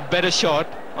there be a better shot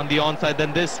on the onside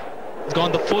than this? He's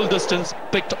gone the full distance,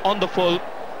 picked on the full.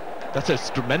 That's a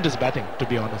tremendous batting, to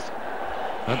be honest.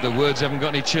 But the words haven't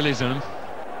got any chilies in them.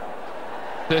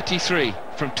 33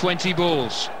 from 20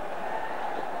 balls.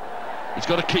 He's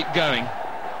got to keep going.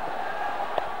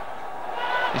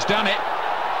 He's done it.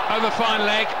 Over fine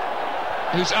leg.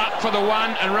 Who's up for the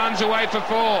 1 and runs away for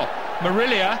 4.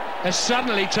 Marilia has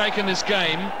suddenly taken this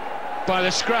game by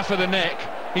the scruff of the neck.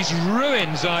 He's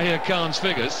ruined Zahir Khan's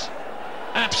figures.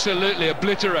 Absolutely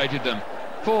obliterated them.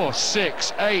 4,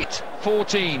 6, 8,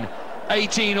 14,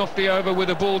 18 off the over with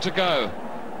a ball to go.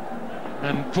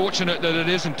 And fortunate that it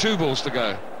isn't 2 balls to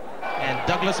go. And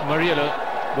Douglas Mariela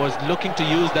was looking to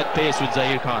use that pace with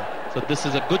Zahir Khan. So this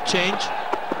is a good change.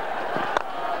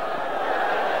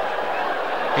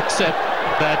 Except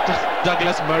that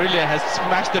Douglas Mariela has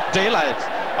smashed the daylights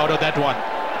out of that one.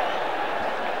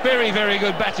 Very, very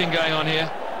good batting going on here.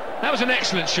 That was an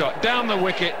excellent shot. Down the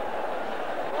wicket.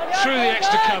 Through the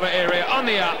extra cover area. On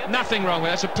the up. Nothing wrong with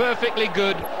it. That's a perfectly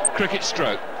good cricket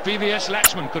stroke. VVS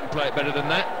Lakshman couldn't play it better than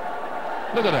that.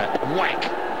 Look at that. Whack.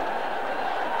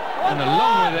 And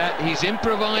along with that, he's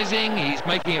improvising. He's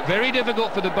making it very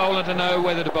difficult for the bowler to know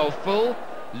whether to bowl full,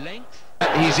 length.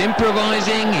 He's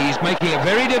improvising. He's making it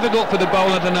very difficult for the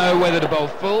bowler to know whether to bowl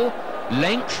full,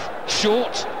 length,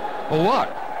 short, or what.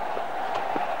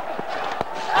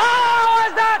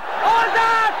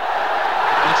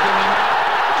 That's given him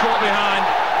short behind.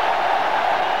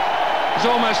 It's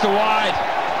almost a wide.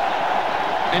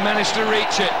 He managed to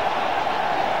reach it.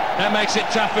 That makes it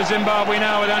tough for Zimbabwe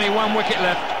now with only 1 wicket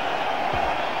left.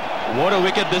 What a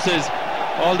wicket this is.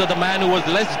 Although the man who was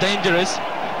less dangerous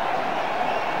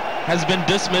has been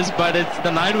dismissed, but it's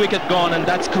the 9 wicket gone, and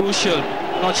that's crucial.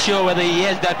 Not sure whether he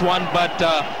has that one, but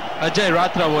Ajay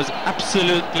Ratra was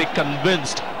absolutely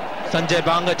convinced. Sanjay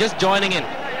Banga just joining in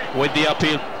with the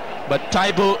appeal, but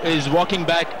Taibu is walking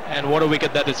back, and what a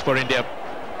wicket that is for India.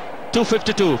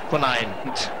 252 for 9.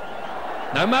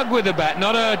 No mug with the bat,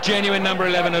 not a genuine number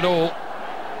 11 at all.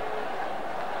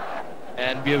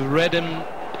 And we have read him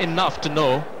enough to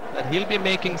know that he'll be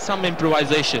making some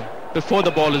improvisation before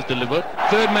the ball is delivered.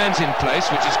 Third man's in place,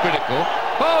 which is critical.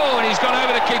 Oh, and he's gone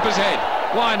over the keeper's head.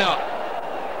 Why not?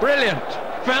 Brilliant.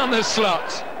 Found the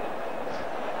slot.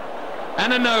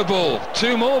 And a no ball.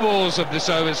 2 more balls of this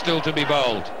over still to be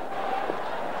bowled.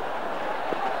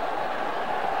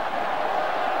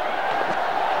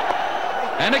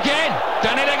 And again,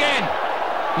 done it again.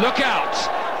 Look out.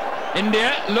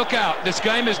 India, look out. This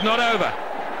game is not over.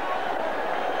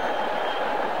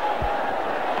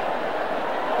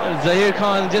 Zahir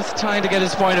Khan just trying to get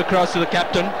his point across to the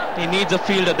captain. He needs a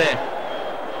fielder there.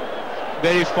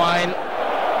 Very fine.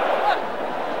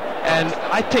 And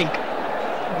I think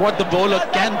what the bowler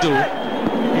can do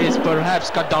is perhaps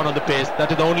cut down on the pace.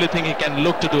 That is the only thing he can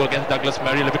look to do against Douglas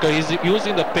Mariela, because he's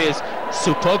using the pace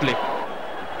superbly.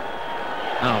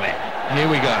 Oh man, here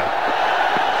we go.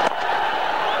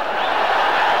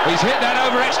 He's hit that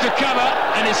over extra cover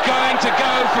and it's going to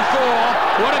go for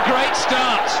 4. What a great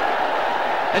start.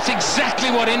 That's exactly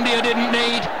what India didn't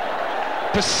need.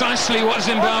 Precisely what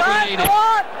Zimbabwe needed.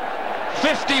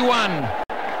 51.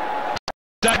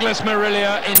 Douglas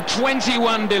Mariela in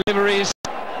 21 deliveries.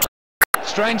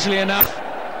 Strangely enough,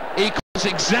 equals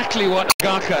exactly what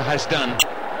Gaka has done.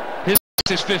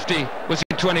 His 50 was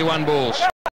in 21 balls.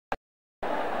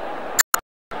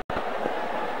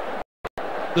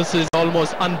 This is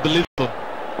almost unbelievable.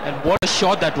 And what a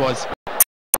shot that was.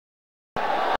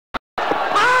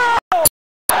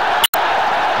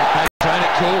 Playing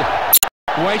it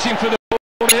cool. Waiting for the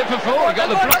ball to hit for 4. He got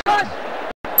the block.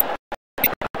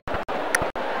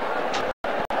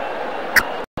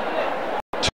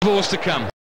 2 balls to come.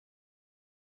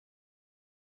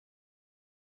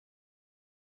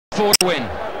 4 to win.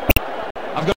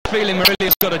 I've got a feeling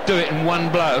Marilla's got to do it in 1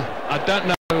 blow. I don't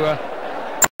know.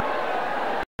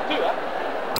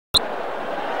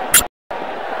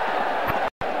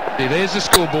 There's the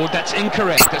scoreboard. That's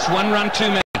incorrect. That's 1 run too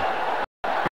many.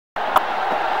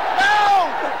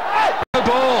 No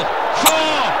ball. 4.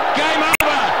 Game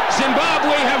over.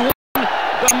 Zimbabwe have won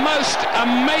the most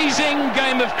amazing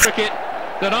game of cricket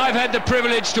that I've had the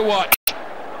privilege to watch.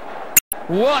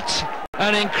 What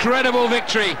an incredible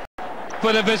victory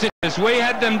for the visitors. We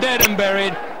had them dead and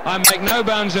buried. I make no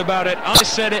bones about it. I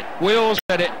said it. We all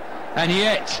said it. And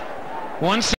yet,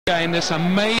 once again, this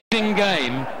amazing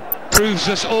game proves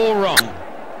us all wrong,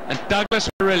 and Douglas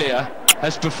Marilia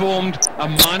has performed a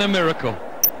minor miracle.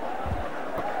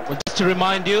 Well, just to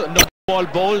remind you, no ball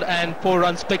bowled and 4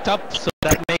 runs picked up, so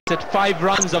that makes it 5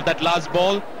 runs of that last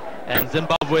ball, and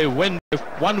Zimbabwe win with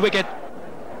 1 wicket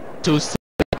to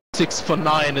 6 for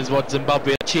 9 is what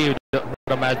Zimbabwe achieved. What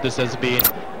a match this has been.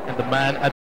 And the man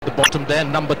at the bottom there,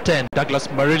 number 10, Douglas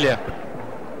Marilia,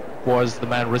 was the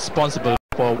man responsible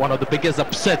for one of the biggest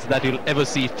upsets that you'll ever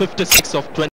see. 56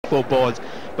 of 24 balls.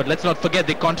 But let's not forget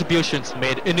the contributions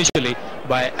made initially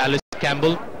by Alice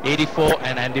Campbell, 84,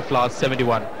 and Andy Flower,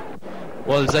 71.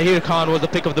 Well, Zahir Khan was the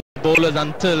pick of the bowlers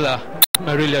until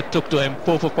Marilia took to him.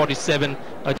 4 for 47.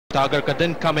 Agarkar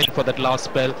didn't come in for that last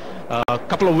spell. A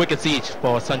couple of wickets each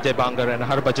for Sanjay Bangar and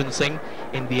Harbhajan Singh.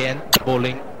 In the end,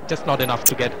 bowling just not enough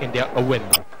to get India a win.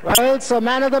 Well, so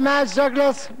man of the match,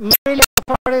 Douglas Marilia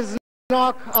for his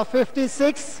knock of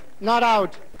 56, not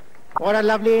out. What a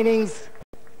lovely innings.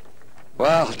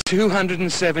 Well,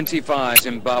 275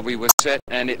 Zimbabwe was set,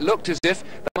 and it looked as if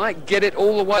they might get it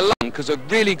all the way along because a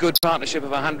really good partnership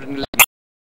of 111.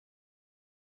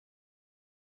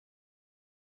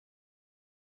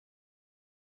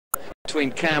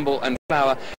 Between Campbell and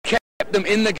Flower kept them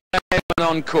in the game and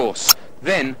on course.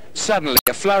 Then, suddenly,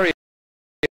 a flurry,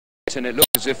 and it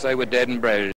looked as if they were dead and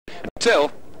buried.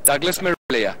 Until Douglas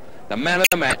Marilia, the man of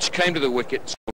the match, came to the wicket.